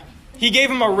 Yeah. He gave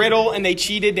him a riddle and they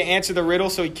cheated to answer the riddle,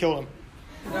 so he killed him.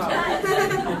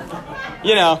 No.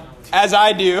 You know, as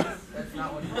I do. That's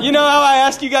not what You know how I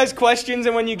ask you guys questions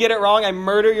and when you get it wrong, I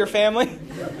murder your family?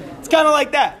 It's kind of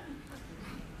like that.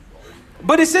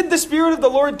 But it said the Spirit of the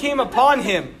Lord came upon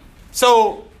him.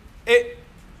 So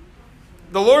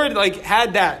the Lord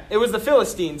had that. It was the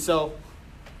Philistines, so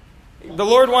the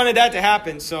Lord wanted that to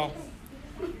happen, so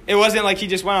it wasn't like he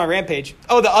just went on a rampage.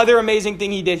 Oh, the other amazing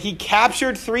thing he did, he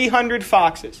captured 300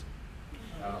 foxes.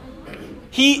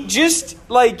 He just,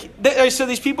 so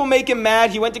these people make him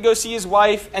mad. He went to go see his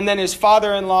wife, and then his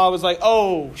father-in-law was like,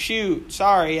 oh, shoot,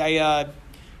 sorry, I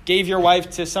gave your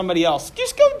wife to somebody else.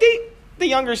 Just go date the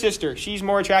younger sister. She's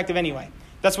more attractive anyway.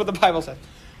 That's what the Bible says.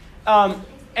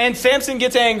 And Samson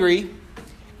gets angry,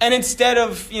 and instead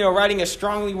of, writing a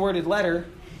strongly worded letter,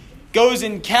 goes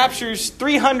and captures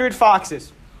 300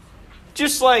 foxes.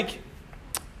 Just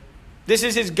this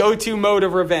is his go-to mode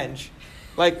of revenge.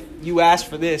 You asked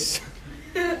for this.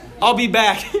 I'll be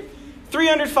back.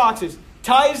 300 foxes.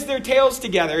 Ties their tails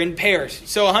together in pairs.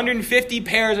 So 150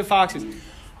 pairs of foxes.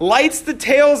 Lights the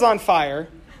tails on fire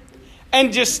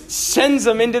and just sends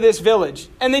them into this village.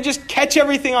 And they just catch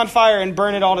everything on fire and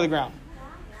burn it all to the ground.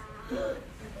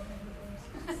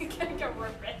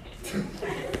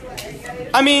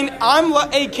 I mean,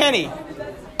 hey, Kenny,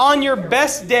 on your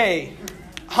best day,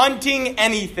 hunting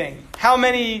anything, how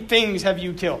many things have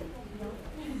you killed?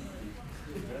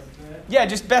 Yeah,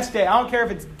 just best day. I don't care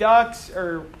if it's ducks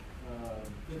or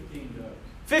 15 ducks.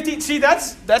 15. See,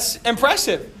 that's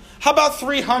impressive. How about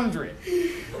 300?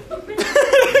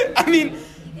 I mean,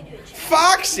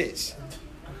 foxes.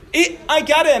 I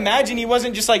gotta imagine he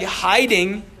wasn't just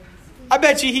hiding. I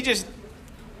bet you he just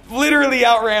literally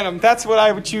outran them. That's what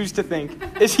I would choose to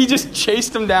think. Is he just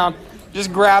chased them down,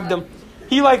 just grabbed them.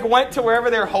 He went to wherever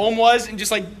their home was and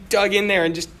just dug in there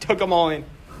and just took them all in.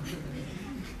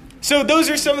 So those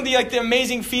are some of the the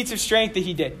amazing feats of strength that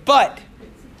he did. But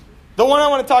the one I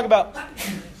want to talk about,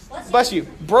 bless you,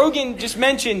 Brogan just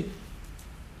mentioned,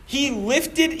 he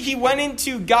went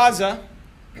into Gaza,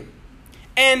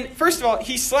 and first of all,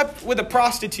 he slept with a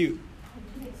prostitute.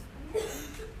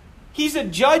 He's a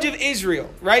judge of Israel,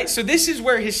 right? So this is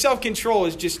where his self-control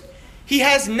is just, he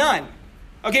has none.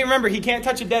 Okay, remember, he can't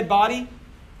touch a dead body.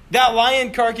 That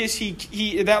lion carcass,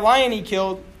 that lion he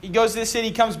killed, he goes to the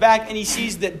city, comes back, and he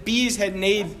sees that bees had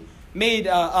made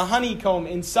a honeycomb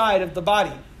inside of the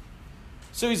body.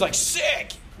 So he's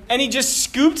sick. And he just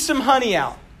scooped some honey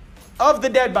out of the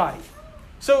dead body.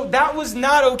 So that was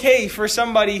not okay for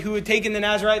somebody who had taken the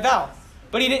Nazirite vow.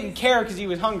 But he didn't care because he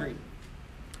was hungry.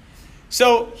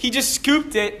 So he just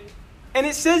scooped it. And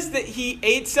it says that he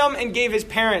ate some and gave his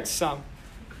parents some.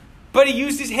 But he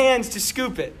used his hands to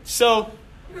scoop it. So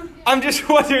I'm just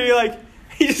wondering,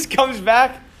 he just comes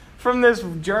back from this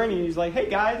journey. He's like, hey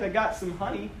guys, I got some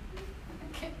honey.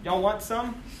 Y'all want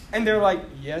some? And they're like,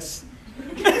 yes.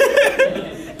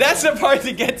 That's the part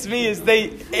that gets me is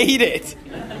they ate it.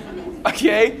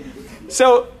 Okay?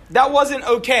 So that wasn't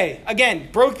okay. Again,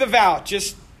 broke the vow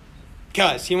just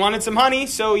because. He wanted some honey,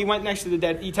 so he went next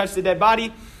to he touched the dead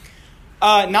body.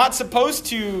 Not supposed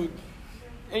to,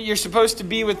 you're supposed to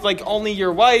be with only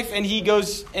your wife, and he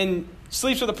goes and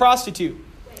sleeps with a prostitute.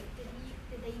 Wait,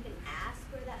 did they even ask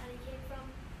where that honey came from?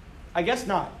 I guess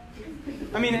not.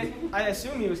 I mean, I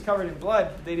assume he was covered in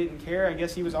blood. But they didn't care. I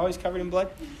guess he was always covered in blood.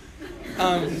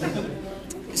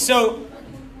 So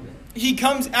he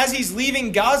comes, as he's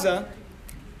leaving Gaza,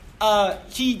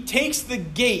 he takes the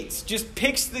gates, just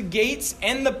picks the gates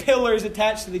and the pillars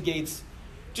attached to the gates,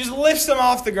 just lifts them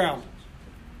off the ground.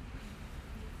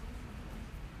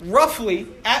 Roughly,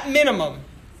 at minimum,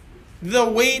 the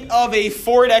weight of a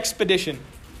Ford Expedition.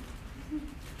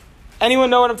 Anyone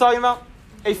know what I'm talking about?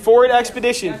 A Ford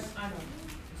Expedition.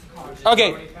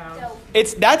 Okay,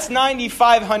 that's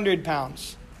 9,500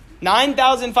 pounds.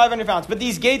 9,500 pounds. But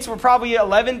these gates were probably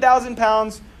 11,000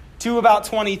 pounds to about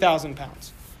 20,000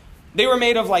 pounds. They were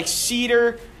made of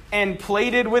cedar and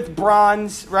plated with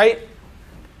bronze, right?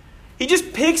 He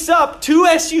just picks up 2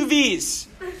 SUVs.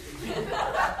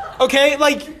 Okay,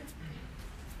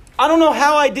 I don't know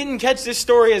how I didn't catch this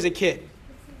story as a kid.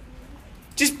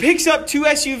 Just picks up 2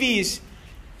 SUVs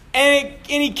and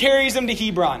he carries them to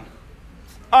Hebron.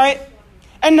 All right?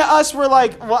 And to us, we're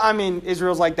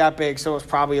Israel's that big, so it's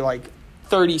probably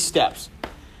 30 steps.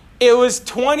 It was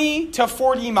 20 to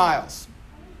 40 miles.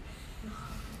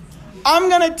 I'm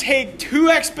going to take 2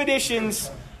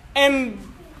 expeditions and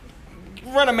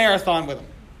run a marathon with them.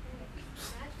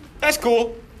 That's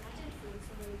cool.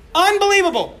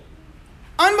 Unbelievable.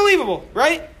 Unbelievable,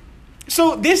 right?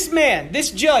 So this man, this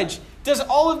judge, does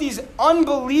all of these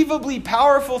unbelievably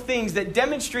powerful things that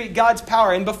demonstrate God's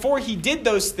power. And before he did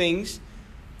those things,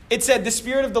 it said the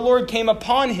Spirit of the Lord came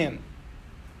upon him.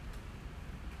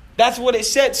 That's what it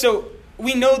said. So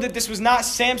we know that this was not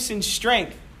Samson's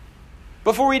strength.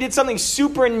 Before he did something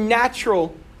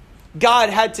supernatural God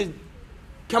had to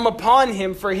come upon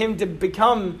him for him to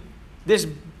become this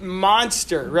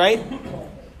monster, right?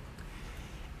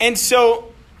 And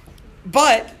so,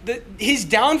 but his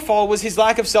downfall was his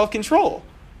lack of self-control.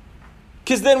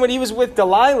 Because then when he was with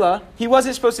Delilah, he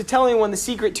wasn't supposed to tell anyone the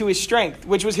secret to his strength,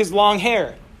 which was his long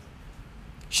hair.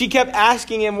 She kept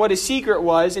asking him what his secret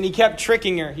was, and he kept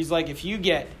tricking her. He's like, if you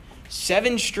get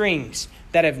 7 strings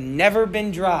that have never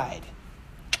been dried,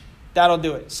 that'll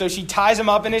do it. So she ties him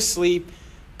up in his sleep,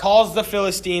 calls the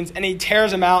Philistines, and he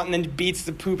tears them out and then beats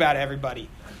the poop out of everybody.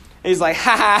 And he's like,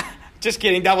 ha, just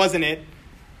kidding, that wasn't it.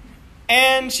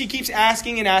 And she keeps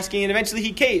asking, and eventually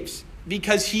he caves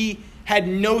because he had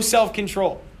no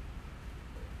self-control.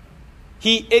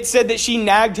 It said that she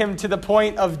nagged him to the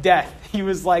point of death. He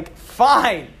was like,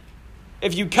 fine,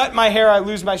 if you cut my hair, I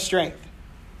lose my strength.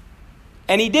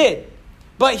 And he did.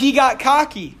 But he got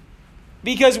cocky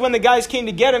because when the guys came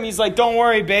to get him, he's like, don't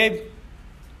worry, babe.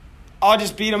 I'll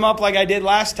just beat him up like I did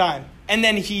last time. And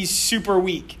then he's super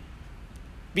weak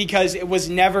because it was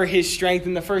never his strength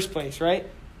in the first place, right?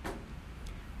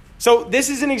 So this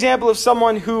is an example of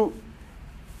someone who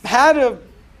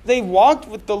they walked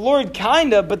with the Lord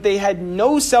kinda, but they had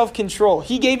no self-control.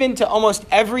 He gave in to almost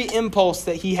every impulse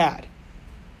that he had.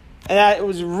 And that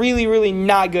was really, really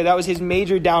not good. That was his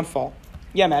major downfall.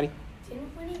 Yeah, Maddie?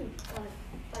 Didn't when he,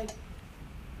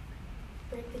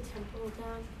 break the temple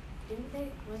down,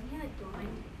 wasn't he, blind?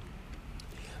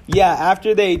 Yeah,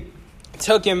 after they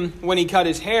took him when he cut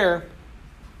his hair,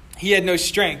 he had no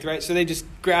strength, right? So they just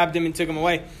grabbed him and took him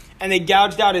away. And they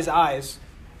gouged out his eyes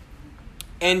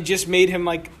and just made him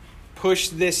push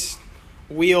this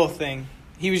wheel thing.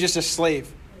 He was just a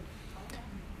slave.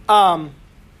 So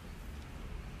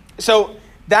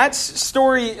that's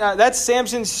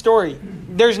Samson's story.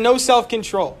 There's no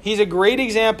self-control. He's a great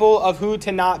example of who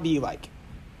to not be like.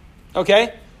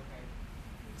 Okay?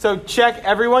 So check,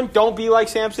 everyone, don't be like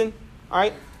Samson. All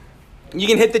right? You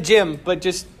can hit the gym, but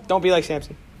just don't be like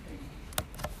Samson.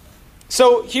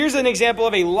 So here's an example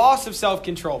of a loss of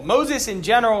self-control. Moses, in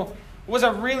general, was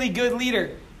a really good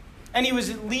leader. And he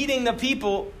was leading the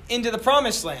people into the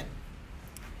promised land.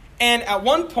 And at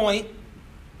one point,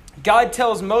 God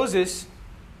tells Moses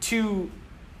to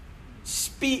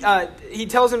he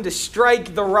tells him to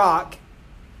strike the rock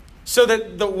so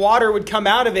that the water would come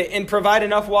out of it and provide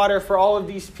enough water for all of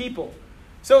these people.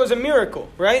 So it was a miracle,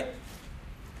 right?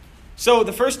 So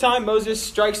the first time Moses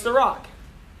strikes the rock.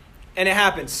 And it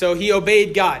happens. So he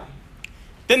obeyed God.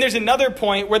 Then there's another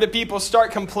point where the people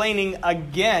start complaining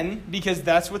again because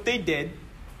that's what they did.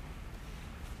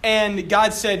 And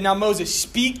God said, now Moses,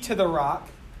 speak to the rock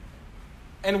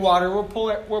and water will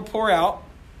pour out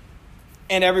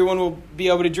and everyone will be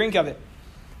able to drink of it.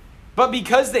 But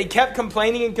because they kept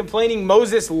complaining and complaining,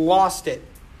 Moses lost it.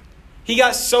 He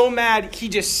got so mad, he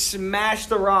just smashed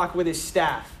the rock with his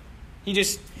staff. He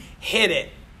just hit it.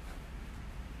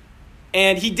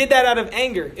 And he did that out of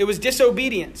anger. It was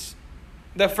disobedience.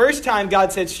 The first time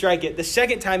God said strike it. The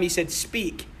second time he said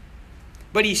speak.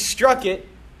 But he struck it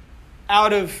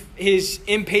out of his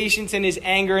impatience and his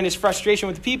anger and his frustration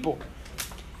with the people.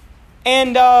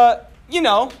 And,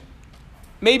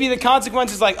 maybe the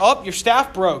consequence is like, oh, your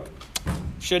staff broke.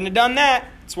 Shouldn't have done that.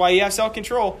 That's why you have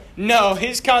self-control. No,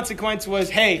 his consequence was,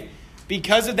 hey,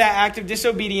 because of that act of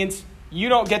disobedience, you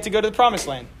don't get to go to the promised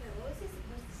land. What was he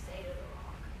supposed to say to the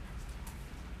rock?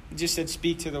 He just said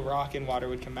speak to the rock and water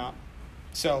would come out.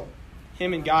 So,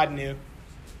 him and God knew.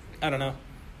 I don't know.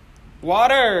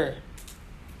 Water!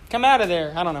 Come out of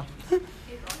there. I don't know.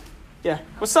 Yeah.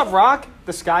 What's up, rock?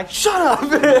 The sky. Shut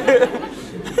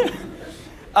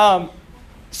up!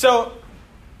 So,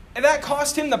 and that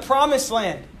cost him the promised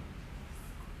land.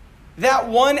 That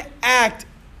one act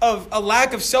of a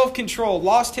lack of self-control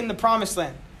lost him the promised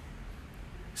land.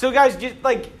 So, guys, just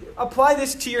apply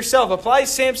this to yourself. Apply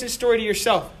Samson's story to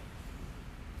yourself.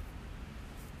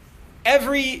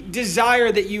 Every desire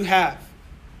that you have,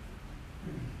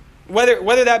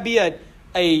 whether that be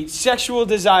a sexual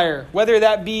desire, whether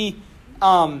that be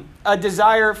a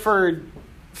desire for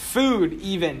food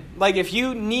even. If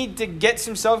you need to get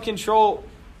some self-control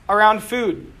around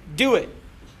food, do it.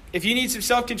 If you need some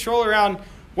self-control around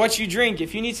what you drink,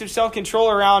 if you need some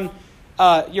self-control around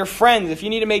your friends, if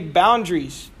you need to make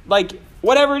boundaries,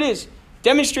 whatever it is,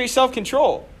 demonstrate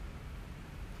self-control.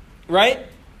 Right?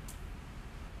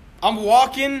 I'm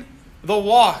walking the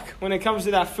walk when it comes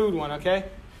to that food one, okay?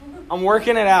 I'm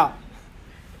working it out.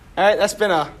 All right, it's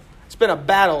been a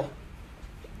battle.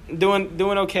 Doing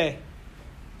okay.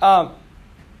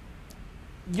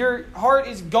 Your heart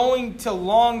is going to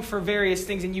long for various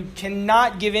things, and you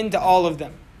cannot give in to all of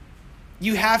them.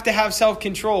 You have to have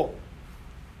self-control.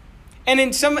 And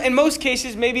in most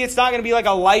cases, maybe it's not going to be like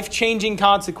a life-changing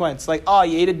consequence. Like, oh,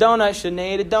 you ate a donut, shouldn't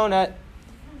have ate a donut.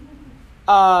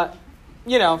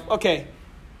 Okay.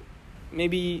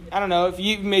 Maybe, I don't know,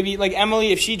 maybe like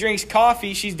Emily, if she drinks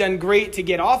coffee, she's done great to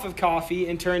get off of coffee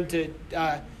and turn to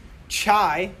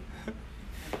chai.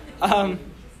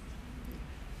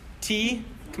 Tea?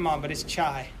 Come on, but it's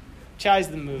chai. Chai's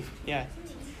the move, yeah.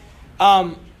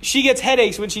 She gets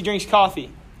headaches when she drinks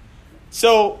coffee.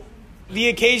 So the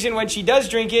occasion when she does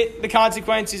drink it, the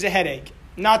consequence is a headache.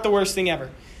 Not the worst thing ever.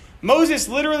 Moses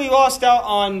literally lost out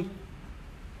on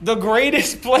the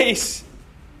greatest place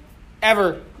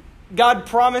ever. God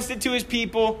promised it to his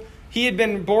people. He had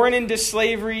been born into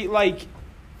slavery. Like,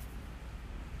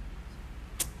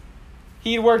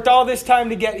 he had worked all this time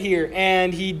to get here,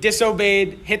 and he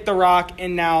disobeyed, hit the rock,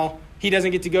 and now he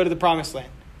doesn't get to go to the promised land.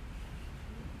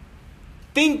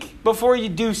 Think before you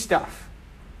do stuff.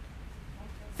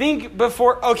 Think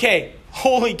before, okay,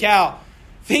 holy cow.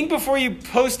 Think before you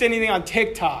post anything on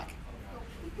TikTok.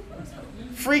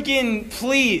 Freaking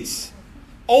please.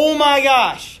 Oh my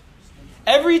gosh.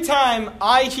 Every time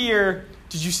I hear,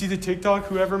 did you see the TikTok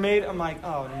whoever made? I'm like,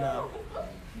 oh no.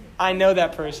 I know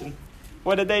that person.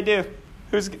 What did they do?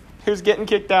 Who's getting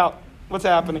kicked out? What's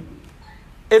happening?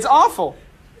 It's awful.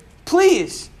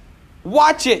 Please,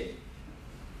 watch it.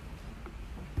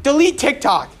 Delete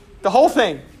TikTok. The whole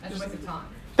thing. That's a waste of time.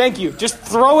 Thank you. Just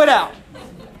throw it out.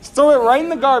 Just throw it right in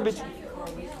the garbage.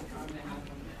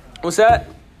 What's that?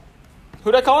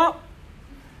 Who'd I call out?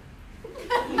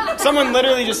 Someone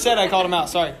literally just said I called him out.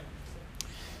 Sorry.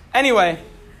 Anyway,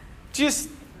 just,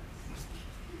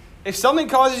 if something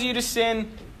causes you to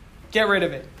sin, get rid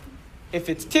of it. If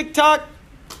it's TikTok,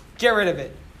 get rid of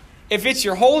it. If it's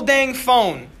your whole dang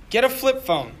phone, get a flip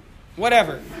phone.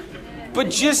 Whatever. But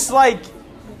just like,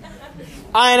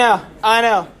 I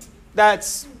know.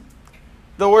 That's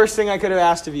the worst thing I could have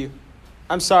asked of you.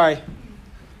 I'm sorry.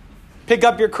 Pick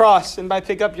up your cross. And by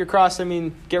pick up your cross, I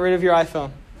mean get rid of your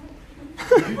iPhone.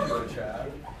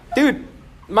 Dude,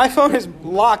 my phone is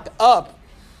locked up.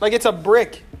 Like it's a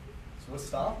brick. So what's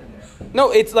stopping you?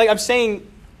 No, it's like I'm saying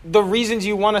the reasons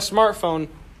you want a smartphone,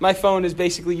 my phone is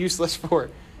basically useless for.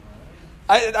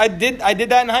 I did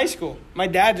that in high school. My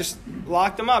dad just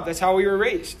locked them up. That's how we were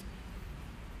raised.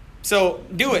 So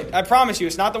do it. I promise you,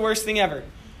 it's not the worst thing ever.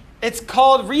 It's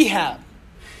called rehab.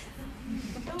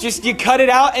 Just you cut it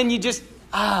out and you just,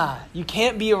 you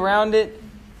can't be around it.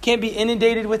 Can't be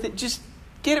inundated with it. Just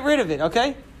get rid of it,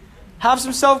 okay? Have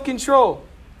some self-control.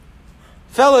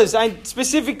 Fellas,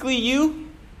 specifically you,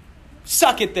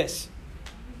 suck at this.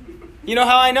 You know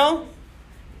how I know?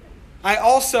 I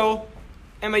also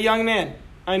am a young man.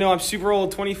 I know I'm super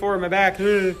old, 24 in my back.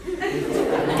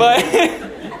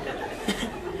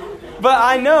 But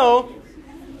I know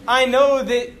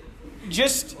that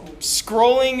just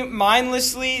scrolling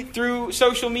mindlessly through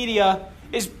social media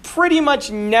is pretty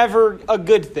much never a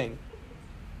good thing.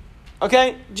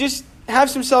 Okay? Just have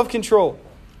some self-control.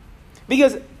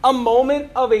 Because a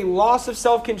moment of a loss of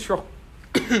self-control,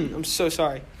 I'm so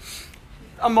sorry.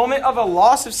 A moment of a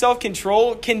loss of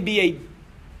self-control can be a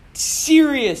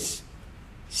serious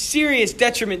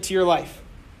detriment to your life.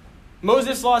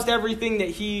 Moses lost everything that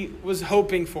he was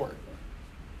hoping for.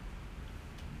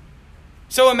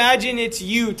 So imagine it's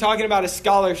you talking about a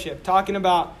scholarship, talking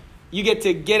about you get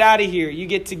to get out of here, you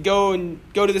get to go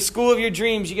to the school of your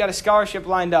dreams, you got a scholarship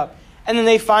lined up, and then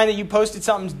they find that you posted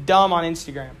something dumb on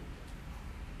Instagram.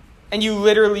 And you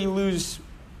literally lose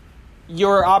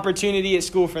your opportunity at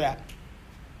school for that.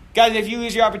 Guys, if you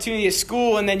lose your opportunity at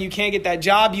school and then you can't get that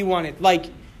job you wanted, like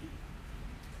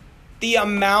the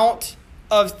amount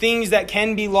of things that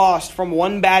can be lost from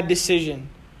one bad decision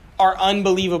are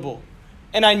unbelievable.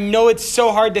 And I know it's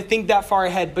so hard to think that far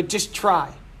ahead, but just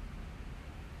try.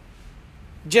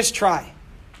 Just try.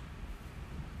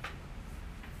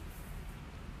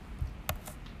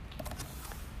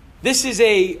 This is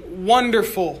a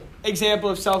wonderful example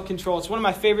of self-control. It's one of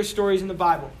my favorite stories in the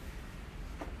Bible.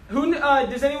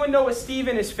 Does anyone know what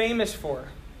Stephen is famous for?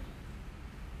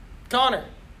 Connor.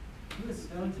 He was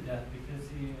stoned to death because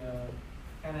he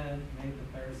kind of made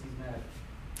the Pharisees mad.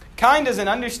 Kind is an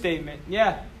understatement,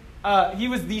 yeah. He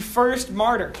was the first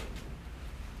martyr.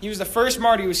 He was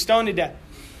stoned to death.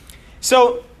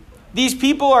 So these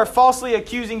people are falsely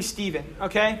accusing Stephen,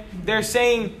 okay? They're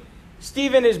saying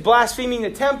Stephen is blaspheming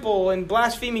the temple and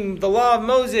blaspheming the law of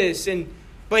Moses,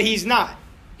 but he's not.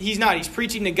 He's not. He's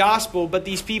preaching the gospel, but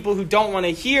these people who don't want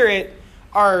to hear it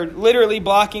are literally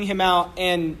blocking him out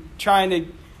and trying to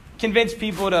convince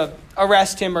people to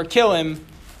arrest him or kill him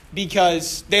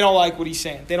because they don't like what he's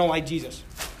saying. They don't like Jesus.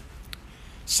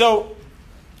 So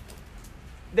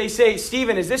they say,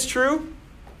 Stephen, is this true?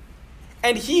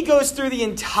 And he goes through the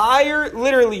entire,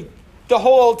 literally, the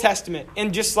whole Old Testament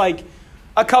in just like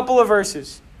a couple of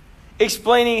verses,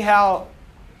 explaining how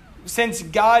since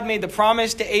God made the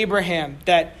promise to Abraham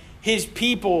that his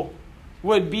people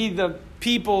would be the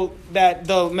people that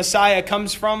the Messiah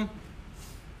comes from,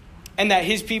 and that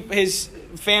his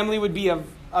family would be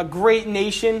a great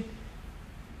nation,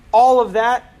 all of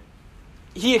that,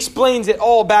 he explains it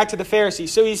all back to the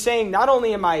Pharisees. So he's saying, not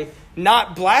only am I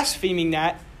not blaspheming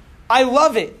that, I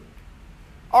love it.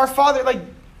 Our Father,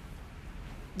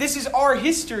 this is our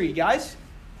history, guys.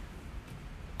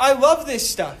 I love this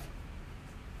stuff.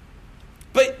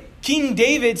 But King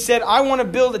David said, I want to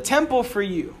build a temple for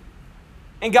you.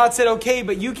 And God said, okay,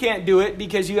 but you can't do it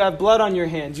because you have blood on your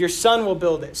hands. Your son will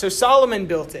build it. So Solomon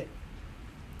built it.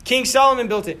 King Solomon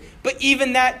built it. But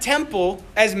even that temple,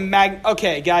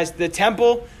 okay, guys, the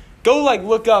temple, go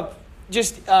look up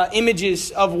just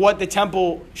images of what the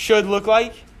temple should look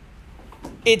like.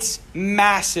 It's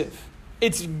massive.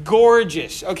 It's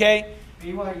gorgeous, okay?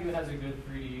 BYU has a good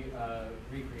 3D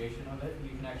recreation of it.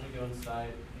 You can actually go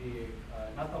inside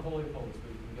not the Holy of Holies,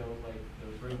 but you can go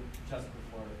the room just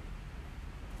before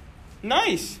it.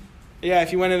 Nice. Yeah,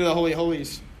 if you went into the Holy of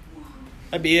Holies,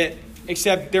 that'd be it.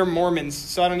 Except they're Mormons,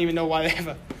 so I don't even know why they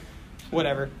have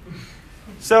whatever.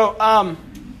 So,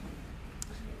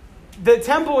 the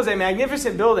temple is a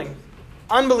magnificent building.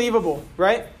 Unbelievable,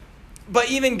 right? But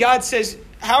even God says,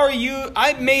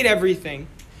 I made everything.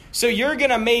 So you're going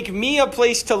to make me a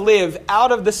place to live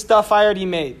out of the stuff I already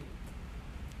made.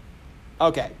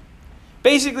 Okay.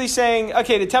 Basically saying,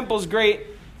 okay, the temple's great,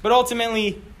 but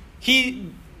ultimately,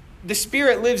 the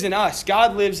Spirit lives in us.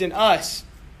 God lives in us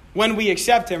when we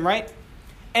accept him, right?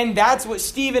 And that's what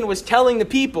Stephen was telling the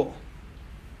people.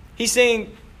 He's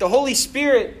saying, the Holy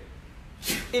Spirit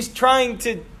is trying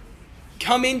to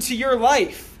come into your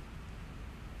life.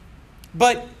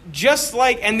 But just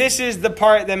like, and this is the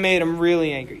part that made him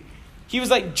really angry. He was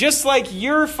like, just like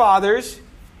your fathers,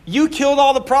 you killed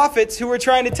all the prophets who were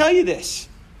trying to tell you this.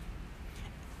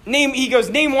 He goes,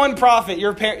 name one prophet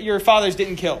your fathers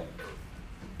didn't kill.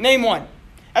 Name one.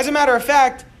 As a matter of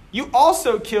fact, you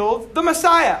also killed the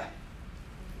Messiah.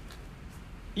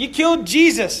 You killed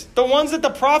Jesus, the ones that the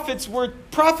prophets were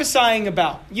prophesying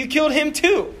about. You killed him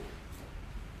too.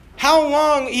 How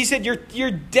long? He said,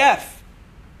 you're deaf.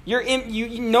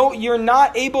 You're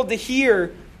not able to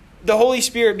hear the Holy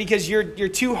Spirit because you're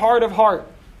too hard of heart.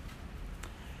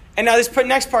 And now this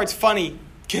next part's funny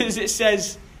because it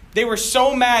says they were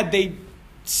so mad they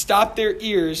stopped their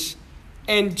ears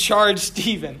and charged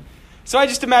Stephen. So I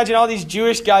just imagine all these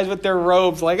Jewish guys with their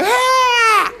robes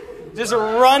just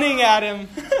running at him.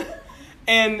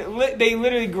 And they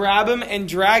literally grab him and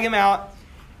drag him out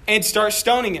and start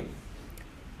stoning him.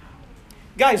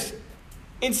 Guys,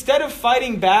 instead of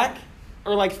fighting back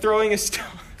or throwing a stone,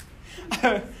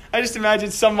 I just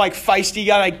imagine some feisty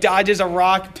guy dodges a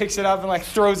rock, picks it up and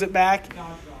throws it back.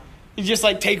 You just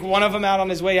take one of them out on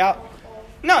his way out.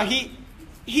 No, he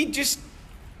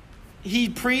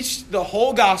preached the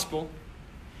whole gospel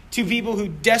to people who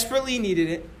desperately needed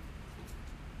it.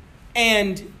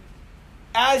 And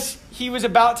as he was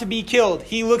about to be killed,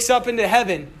 he looks up into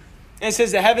heaven and it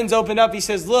says the heavens opened up. He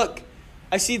says, look,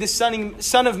 I see the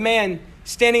Son of Man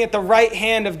standing at the right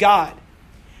hand of God.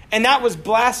 And that was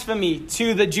blasphemy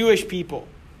to the Jewish people.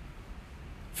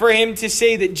 For him to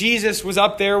say that Jesus was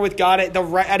up there with God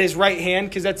at his right hand,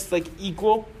 because that's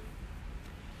equal.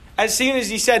 As soon as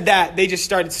he said that, they just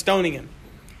started stoning him.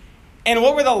 And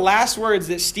what were the last words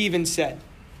that Stephen said?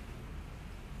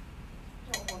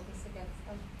 Don't hold this against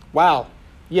them. Wow.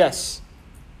 Yes.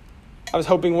 I was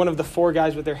hoping one of the 4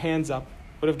 guys with their hands up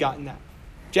would have gotten that.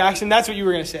 Jackson, that's what you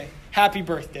were going to say. Happy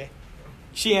birthday.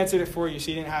 She answered it for you, so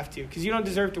you didn't have to, because you don't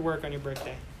deserve to work on your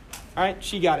birthday. All right?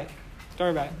 She got it. Don't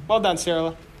worry about it. Well done,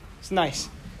 Sarah. It's nice.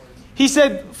 He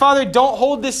said, Father, don't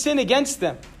hold this sin against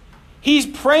them. He's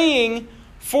praying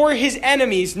for his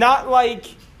enemies, not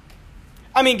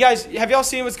guys, have y'all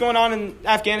seen what's going on in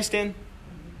Afghanistan?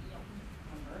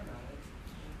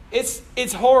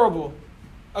 It's horrible,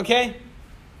 okay?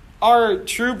 Our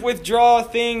troop withdrawal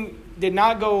thing did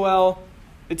not go well.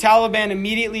 The Taliban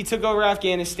immediately took over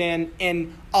Afghanistan,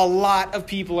 and a lot of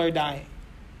people are dying.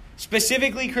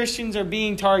 Specifically, Christians are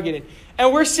being targeted.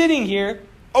 And we're sitting here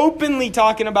openly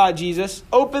talking about Jesus,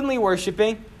 openly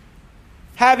worshiping,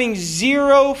 having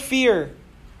zero fear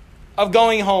of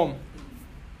going home,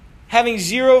 having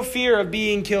zero fear of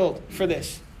being killed for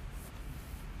this.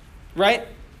 Right?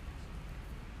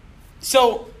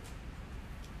 So,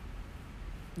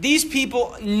 these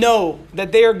people know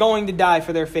that they are going to die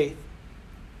for their faith.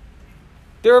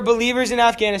 There are believers in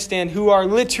Afghanistan who are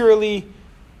literally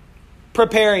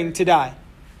preparing to die.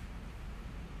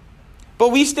 But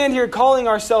we stand here calling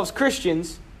ourselves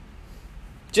Christians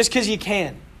just because you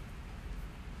can.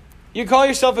 You call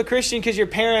yourself a Christian because your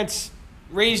parents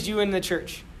raised you in the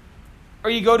church. Or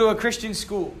you go to a Christian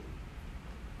school.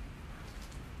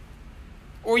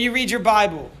 Or you read your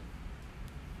Bible.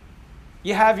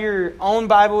 You have your own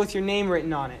Bible with your name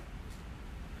written on it.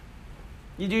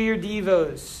 You do your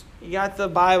devos. You got the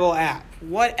Bible app.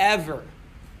 Whatever.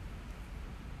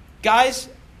 Guys,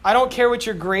 I don't care what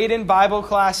your grade in Bible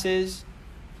class is.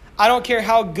 I don't care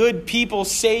how good people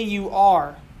say you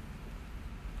are.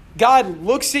 God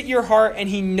looks at your heart and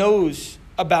He knows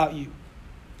about you.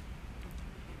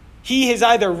 He has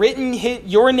either written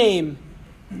your name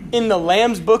in the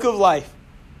Lamb's Book of Life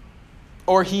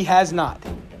or He has not.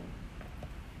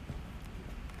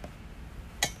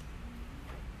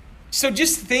 So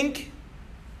just think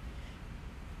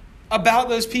about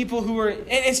those people who are, and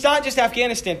it's not just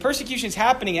Afghanistan. Persecution is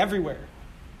happening everywhere.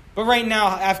 But right now,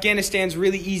 Afghanistan's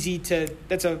really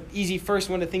that's an easy first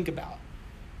one to think about.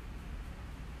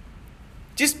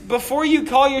 Just before you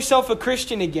call yourself a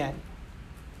Christian again,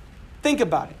 think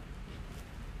about it.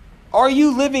 Are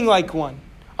you living like one?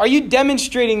 Are you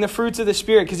demonstrating the fruits of the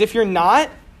Spirit? Because if you're not,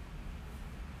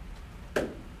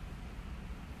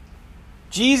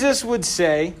 Jesus would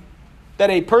say that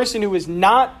a person who is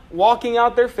not walking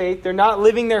out their faith, they're not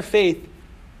living their faith,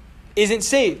 isn't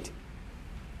saved.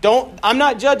 I'm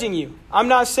not judging you. I'm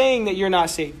not saying that you're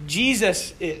not saved.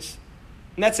 Jesus is.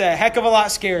 And that's a heck of a lot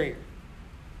scarier.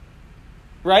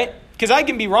 Right? Because I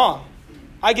can be wrong.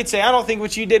 I could say, I don't think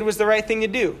what you did was the right thing to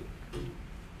do.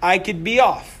 I could be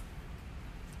off.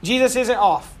 Jesus isn't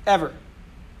off, ever.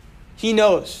 He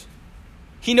knows.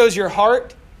 He knows your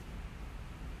heart.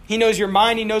 He knows your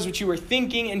mind. He knows what you were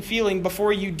thinking and feeling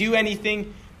before you do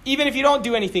anything. Even if you don't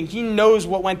do anything, He knows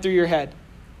what went through your head.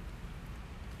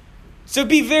 So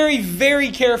be very, very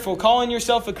careful calling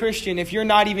yourself a Christian if you're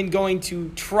not even going to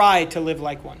try to live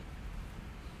like one.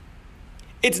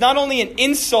 It's not only an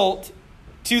insult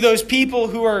to those people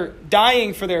who are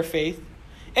dying for their faith.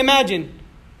 Imagine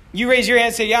you raise your hand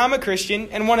and say, yeah, I'm a Christian.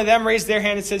 And one of them raised their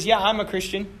hand and says, yeah, I'm a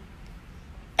Christian.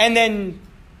 And then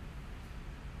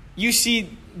you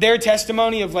see their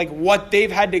testimony of like what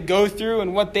they've had to go through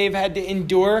and what they've had to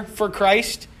endure for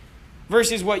Christ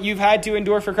versus what you've had to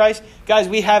endure for Christ. Guys,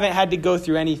 we haven't had to go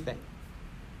through anything.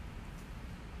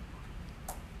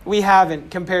 We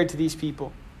haven't compared to these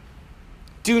people.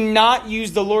 Do not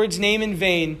use the Lord's name in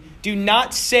vain. Do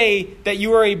not say that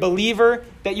you are a believer,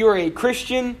 that you are a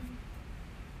Christian,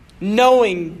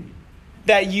 knowing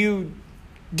that you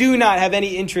do not have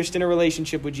any interest in a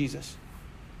relationship with Jesus.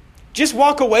 Just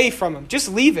walk away from Him. Just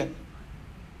leave Him.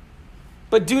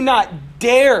 But do not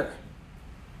dare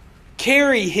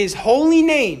carry His holy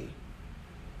name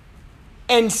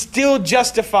and still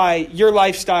justify your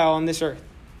lifestyle on this earth.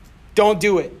 Don't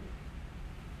do it.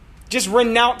 Just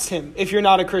renounce Him if you're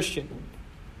not a Christian.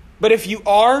 But if you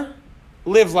are,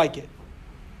 live like it.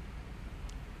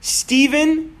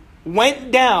 Stephen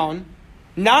went down,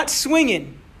 not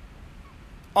swinging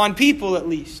on people at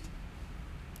least.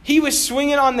 He was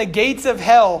swinging on the gates of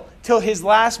hell till his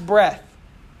last breath,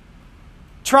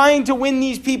 trying to win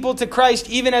these people to Christ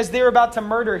even as they're about to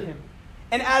murder him.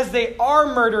 And as they are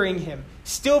murdering him,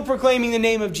 still proclaiming the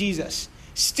name of Jesus,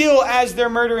 still as they're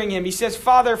murdering him, he says,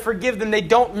 Father, forgive them. They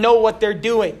don't know what they're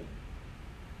doing.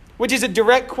 Which is a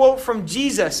direct quote from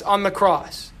Jesus on the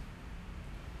cross.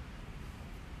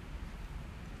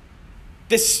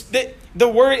 The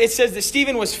word, it says that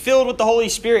Stephen was filled with the Holy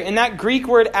Spirit. And that Greek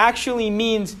word actually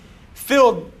means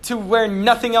filled to where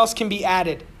nothing else can be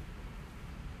added.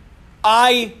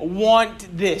 I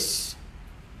want this.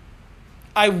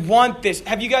 I want this.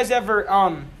 Have you guys ever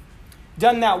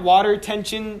done that water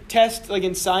tension test, like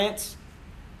in science?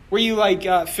 Where you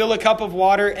fill a cup of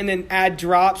water and then add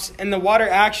drops. And the water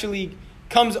actually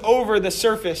comes over the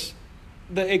surface.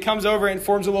 It comes over and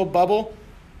forms a little bubble.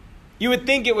 You would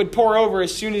think it would pour over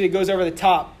as soon as it goes over the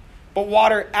top. But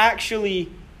water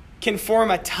actually can form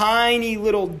a tiny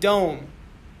little dome.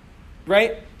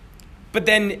 Right? But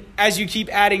then as you keep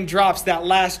adding drops, that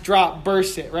last drop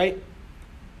bursts it, right?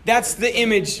 That's the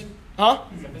image. Huh?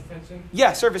 Surface tension?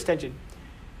 Yeah, surface tension.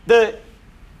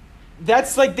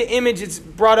 That's like the image that's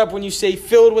brought up when you say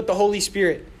filled with the Holy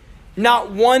Spirit. Not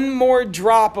one more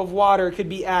drop of water could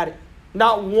be added.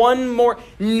 Not one more,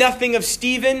 nothing of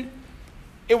Stephen.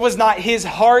 It was not his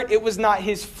heart. It was not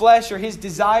his flesh or his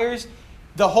desires.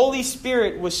 The Holy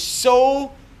Spirit was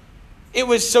so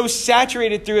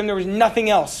saturated through him, there was nothing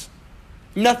else.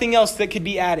 Nothing else that could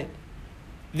be added.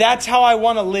 That's how I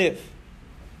want to live.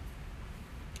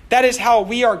 That is how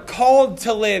we are called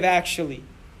to live, actually.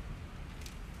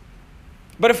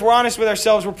 But if we're honest with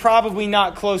ourselves, we're probably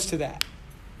not close to that.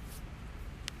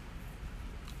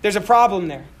 There's a problem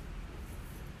there.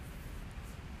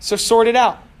 So sort it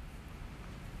out.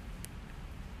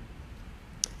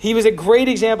 He was a great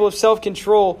example of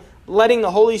self-control, letting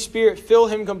the Holy Spirit fill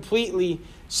him completely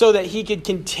so that he could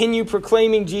continue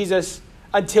proclaiming Jesus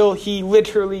until he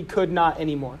literally could not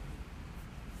anymore.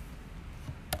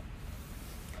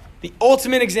 The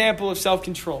ultimate example of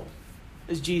self-control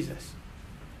is Jesus.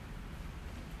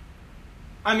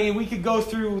 I mean, we could go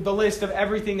through the list of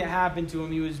everything that happened to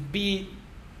him. He was beat.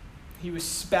 He was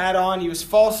spat on. He was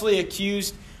falsely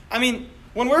accused. I mean,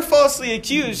 when we're falsely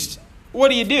accused, what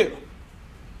do?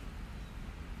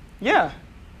 Yeah,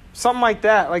 something like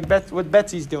that, like what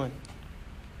Betsy's doing.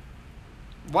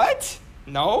 What?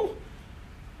 No.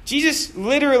 Jesus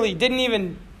literally didn't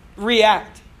even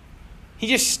react. He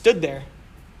just stood there.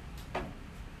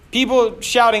 People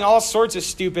shouting all sorts of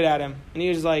stupid at him. And he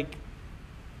was like,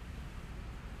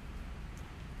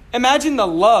 imagine the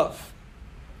love.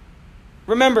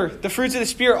 Remember, the fruits of the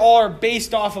Spirit all are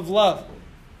based off of love.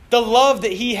 The love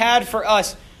that he had for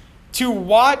us to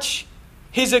watch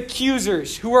his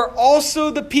accusers, who are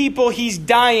also the people he's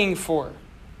dying for.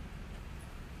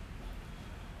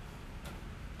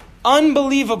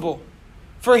 Unbelievable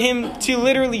for him to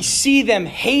literally see them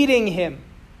hating him.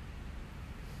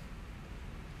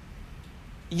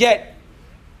 Yet,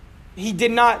 he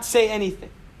did not say anything.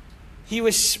 He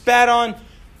was spat on.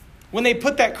 When they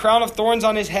put that crown of thorns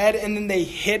on his head and then they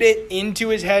hit it into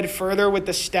his head further with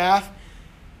the staff,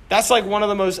 that's like one of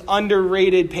the most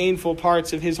underrated, painful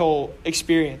parts of his whole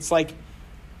experience. Like,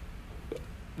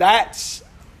 that's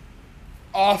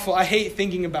awful. I hate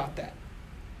thinking about that.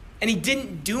 And he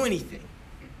didn't do anything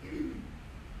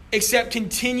except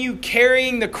continue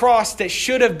carrying the cross that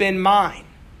should have been mine.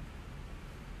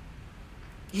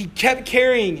 He kept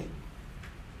carrying it.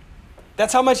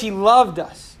 That's how much he loved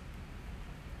us.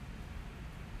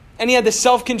 And he had the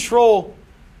self-control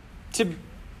to,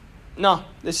 no,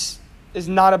 this is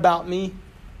not about me.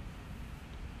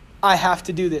 I have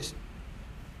to do this.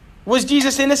 Was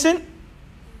Jesus innocent?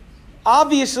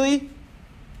 Obviously.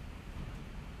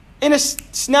 In a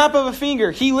snap of a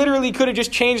finger, he literally could have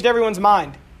just changed everyone's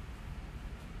mind.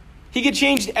 He could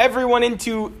change everyone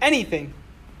into anything.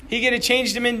 He could have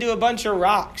changed them into a bunch of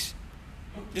rocks.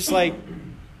 Just like,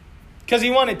 because he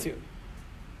wanted to.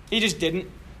 He just didn't.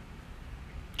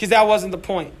 Because that wasn't the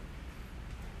point.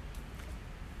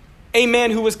 A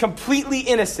man who was completely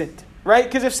innocent, right?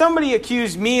 Because if somebody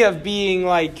accused me of being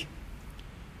like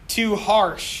too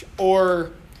harsh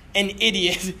or an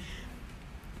idiot,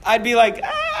 I'd be like,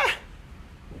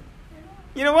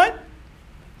 you know what?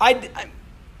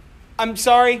 I'm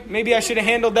sorry. Maybe I should have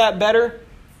handled that better.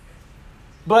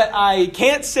 But I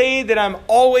can't say that I'm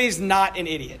always not an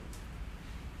idiot.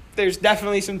 There's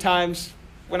definitely some times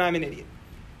when I'm an idiot.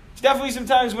 There's definitely some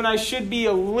times when I should be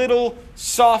a little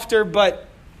softer, but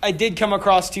I did come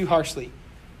across too harshly.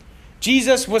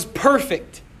 Jesus was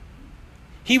perfect.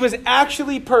 He was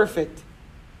actually perfect.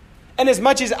 And as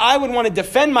much as I would want to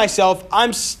defend myself,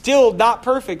 I'm still not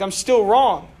perfect. I'm still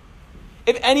wrong.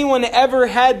 If anyone ever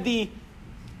had the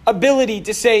ability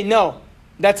to say, no,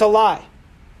 that's a lie,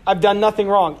 I've done nothing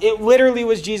wrong, it literally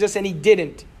was Jesus, and he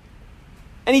didn't.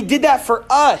 And he did that for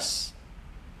us.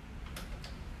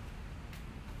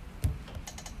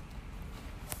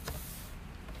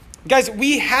 Guys,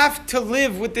 we have to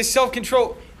live with this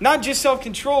self-control. Not just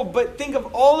self-control, but think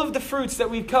of all of the fruits that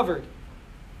we've covered.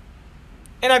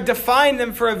 And I've defined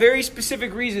them for a very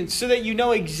specific reason, so that you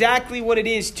know exactly what it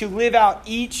is to live out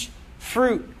each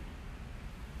fruit.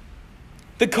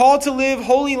 The call to live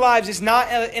holy lives is not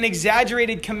an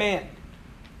exaggerated command.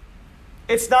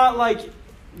 It's not like,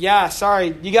 yeah,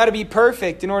 sorry, you got to be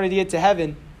perfect in order to get to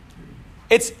heaven.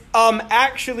 It's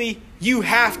actually, you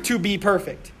have to be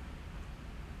perfect.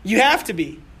 You have to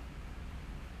be.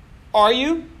 Are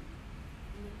you?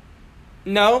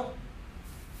 No.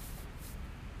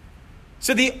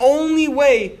 So the only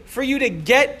way for you to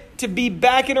get to be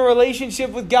back in a relationship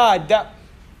with God, that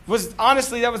was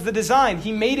the design.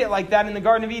 He made it like that in the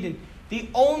Garden of Eden. The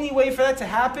only way for that to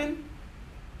happen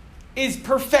is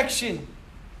perfection.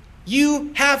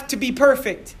 You have to be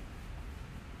perfect.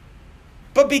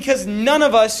 But because none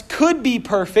of us could be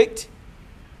perfect,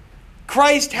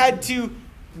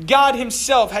 God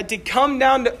himself had to come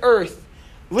down to earth,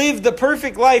 live the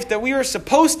perfect life that we were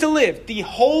supposed to live, the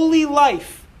holy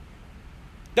life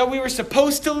that we were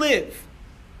supposed to live.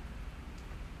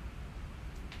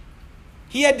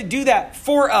 He had to do that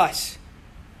for us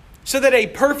so that a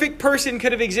perfect person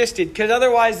could have existed, because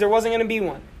otherwise there wasn't going to be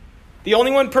one. The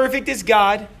only one perfect is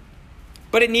God,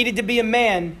 but it needed to be a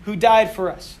man who died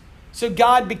for us. So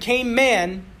God became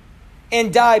man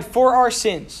and died for our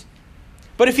sins.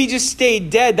 But if he just stayed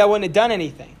dead, that wouldn't have done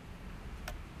anything.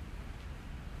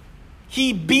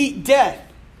 He beat death.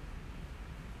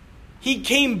 He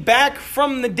came back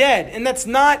from the dead. And that's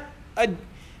not a...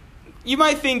 You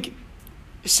might think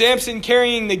Samson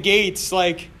carrying the gates,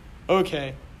 like,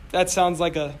 okay, that sounds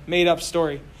like a made-up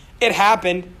story. It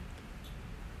happened.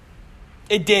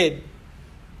 It did.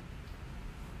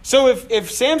 So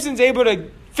if Samson's able to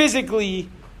physically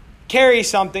carry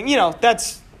something,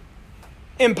 that's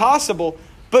impossible.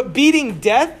 But beating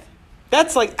death,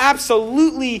 that's like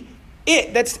absolutely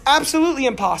it. That's absolutely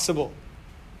impossible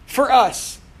for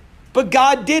us. But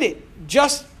God did it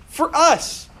just for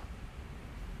us.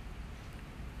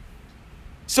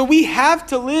 So we have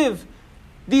to live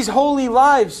these holy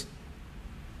lives.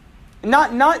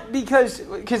 Not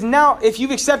because now if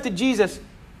you've accepted Jesus,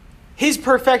 his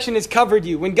perfection has covered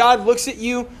you. When God looks at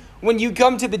you, when you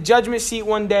come to the judgment seat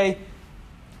one day,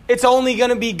 it's only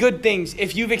going to be good things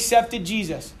if you've accepted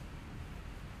Jesus.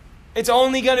 It's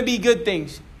only going to be good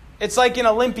things. It's like an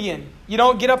Olympian. You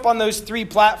don't get up on those 3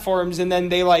 platforms and then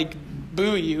they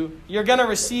boo you. You're going to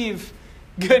receive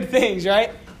good things,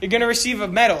 right? You're going to receive a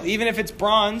medal. Even if it's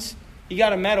bronze, you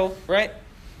got a medal, right?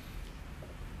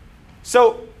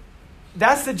 So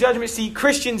that's the judgment seat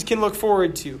Christians can look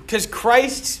forward to because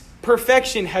Christ's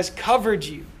perfection has covered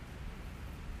you.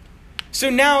 So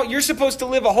now you're supposed to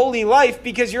live a holy life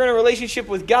because you're in a relationship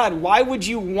with God. Why would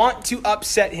you want to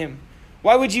upset him?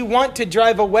 Why would you want to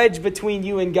drive a wedge between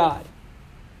you and God?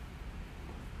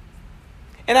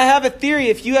 And I have a theory,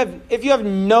 if you have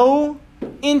no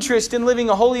interest in living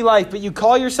a holy life, but you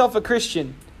call yourself a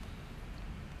Christian,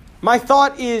 my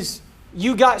thought is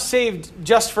you got saved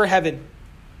just for heaven.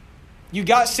 You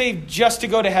got saved just to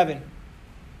go to heaven.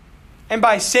 And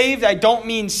by saved, I don't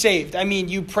mean saved. I mean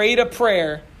you prayed a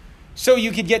prayer so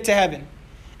you could get to heaven.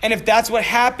 And if that's what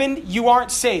happened, you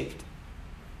aren't saved.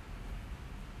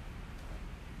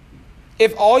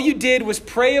 If all you did was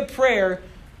pray a prayer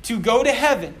to go to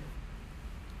heaven,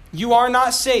 you are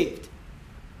not saved.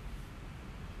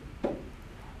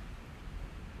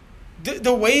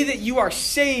 The way that you are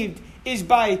saved is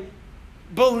by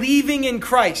believing in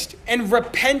Christ and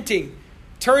repenting,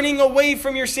 turning away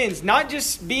from your sins, not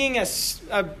just being a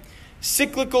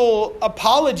cyclical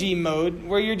apology mode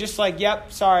where you're just like,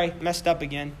 yep, sorry, messed up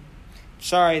again.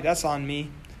 Sorry, that's on me.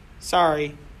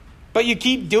 Sorry. But you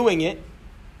keep doing it.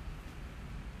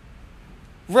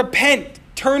 Repent.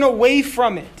 Turn away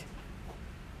from it.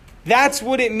 That's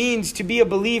what it means to be a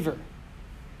believer.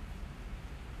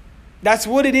 That's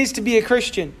what it is to be a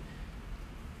Christian.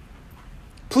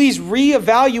 Please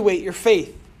reevaluate your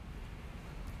faith.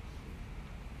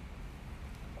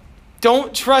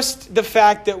 Don't trust the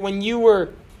fact that when you were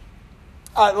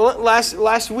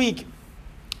last week,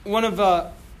 one of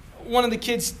the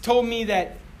kids told me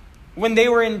that when they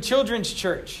were in children's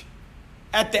church,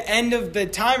 at the end of the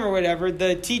time or whatever,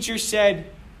 the teacher said,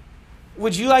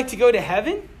 "Would you like to go to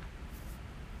heaven?"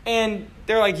 And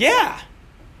they're like, "Yeah."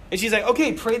 And she's like,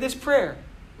 "Okay, pray this prayer."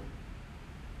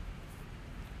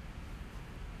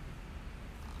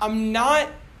 I'm not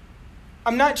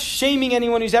shaming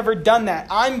anyone who's ever done that.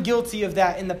 I'm guilty of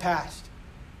that in the past.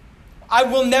 I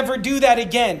will never do that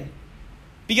again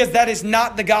because that is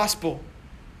not the gospel.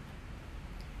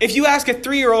 If you ask a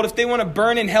 3-year-old if they want to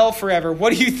burn in hell forever,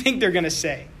 what do you think they're going to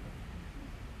say?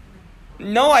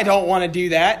 No, I don't want to do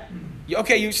that.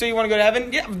 Okay, so you want to go to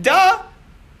heaven? Yeah, duh.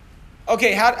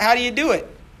 Okay, how do you do it?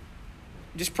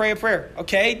 Just pray a prayer.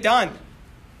 Okay, done.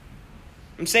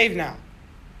 I'm saved now.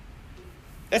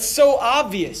 That's so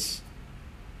obvious.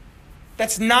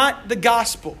 That's not the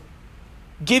gospel.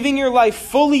 Giving your life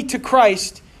fully to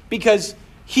Christ because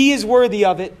he is worthy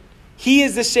of it, he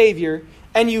is the Savior,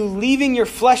 and you leaving your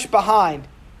flesh behind,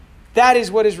 that is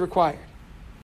what is required.